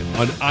anytime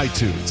on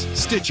iTunes,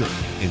 Stitcher,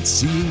 and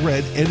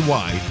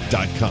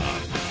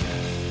SeeingRedNY.com.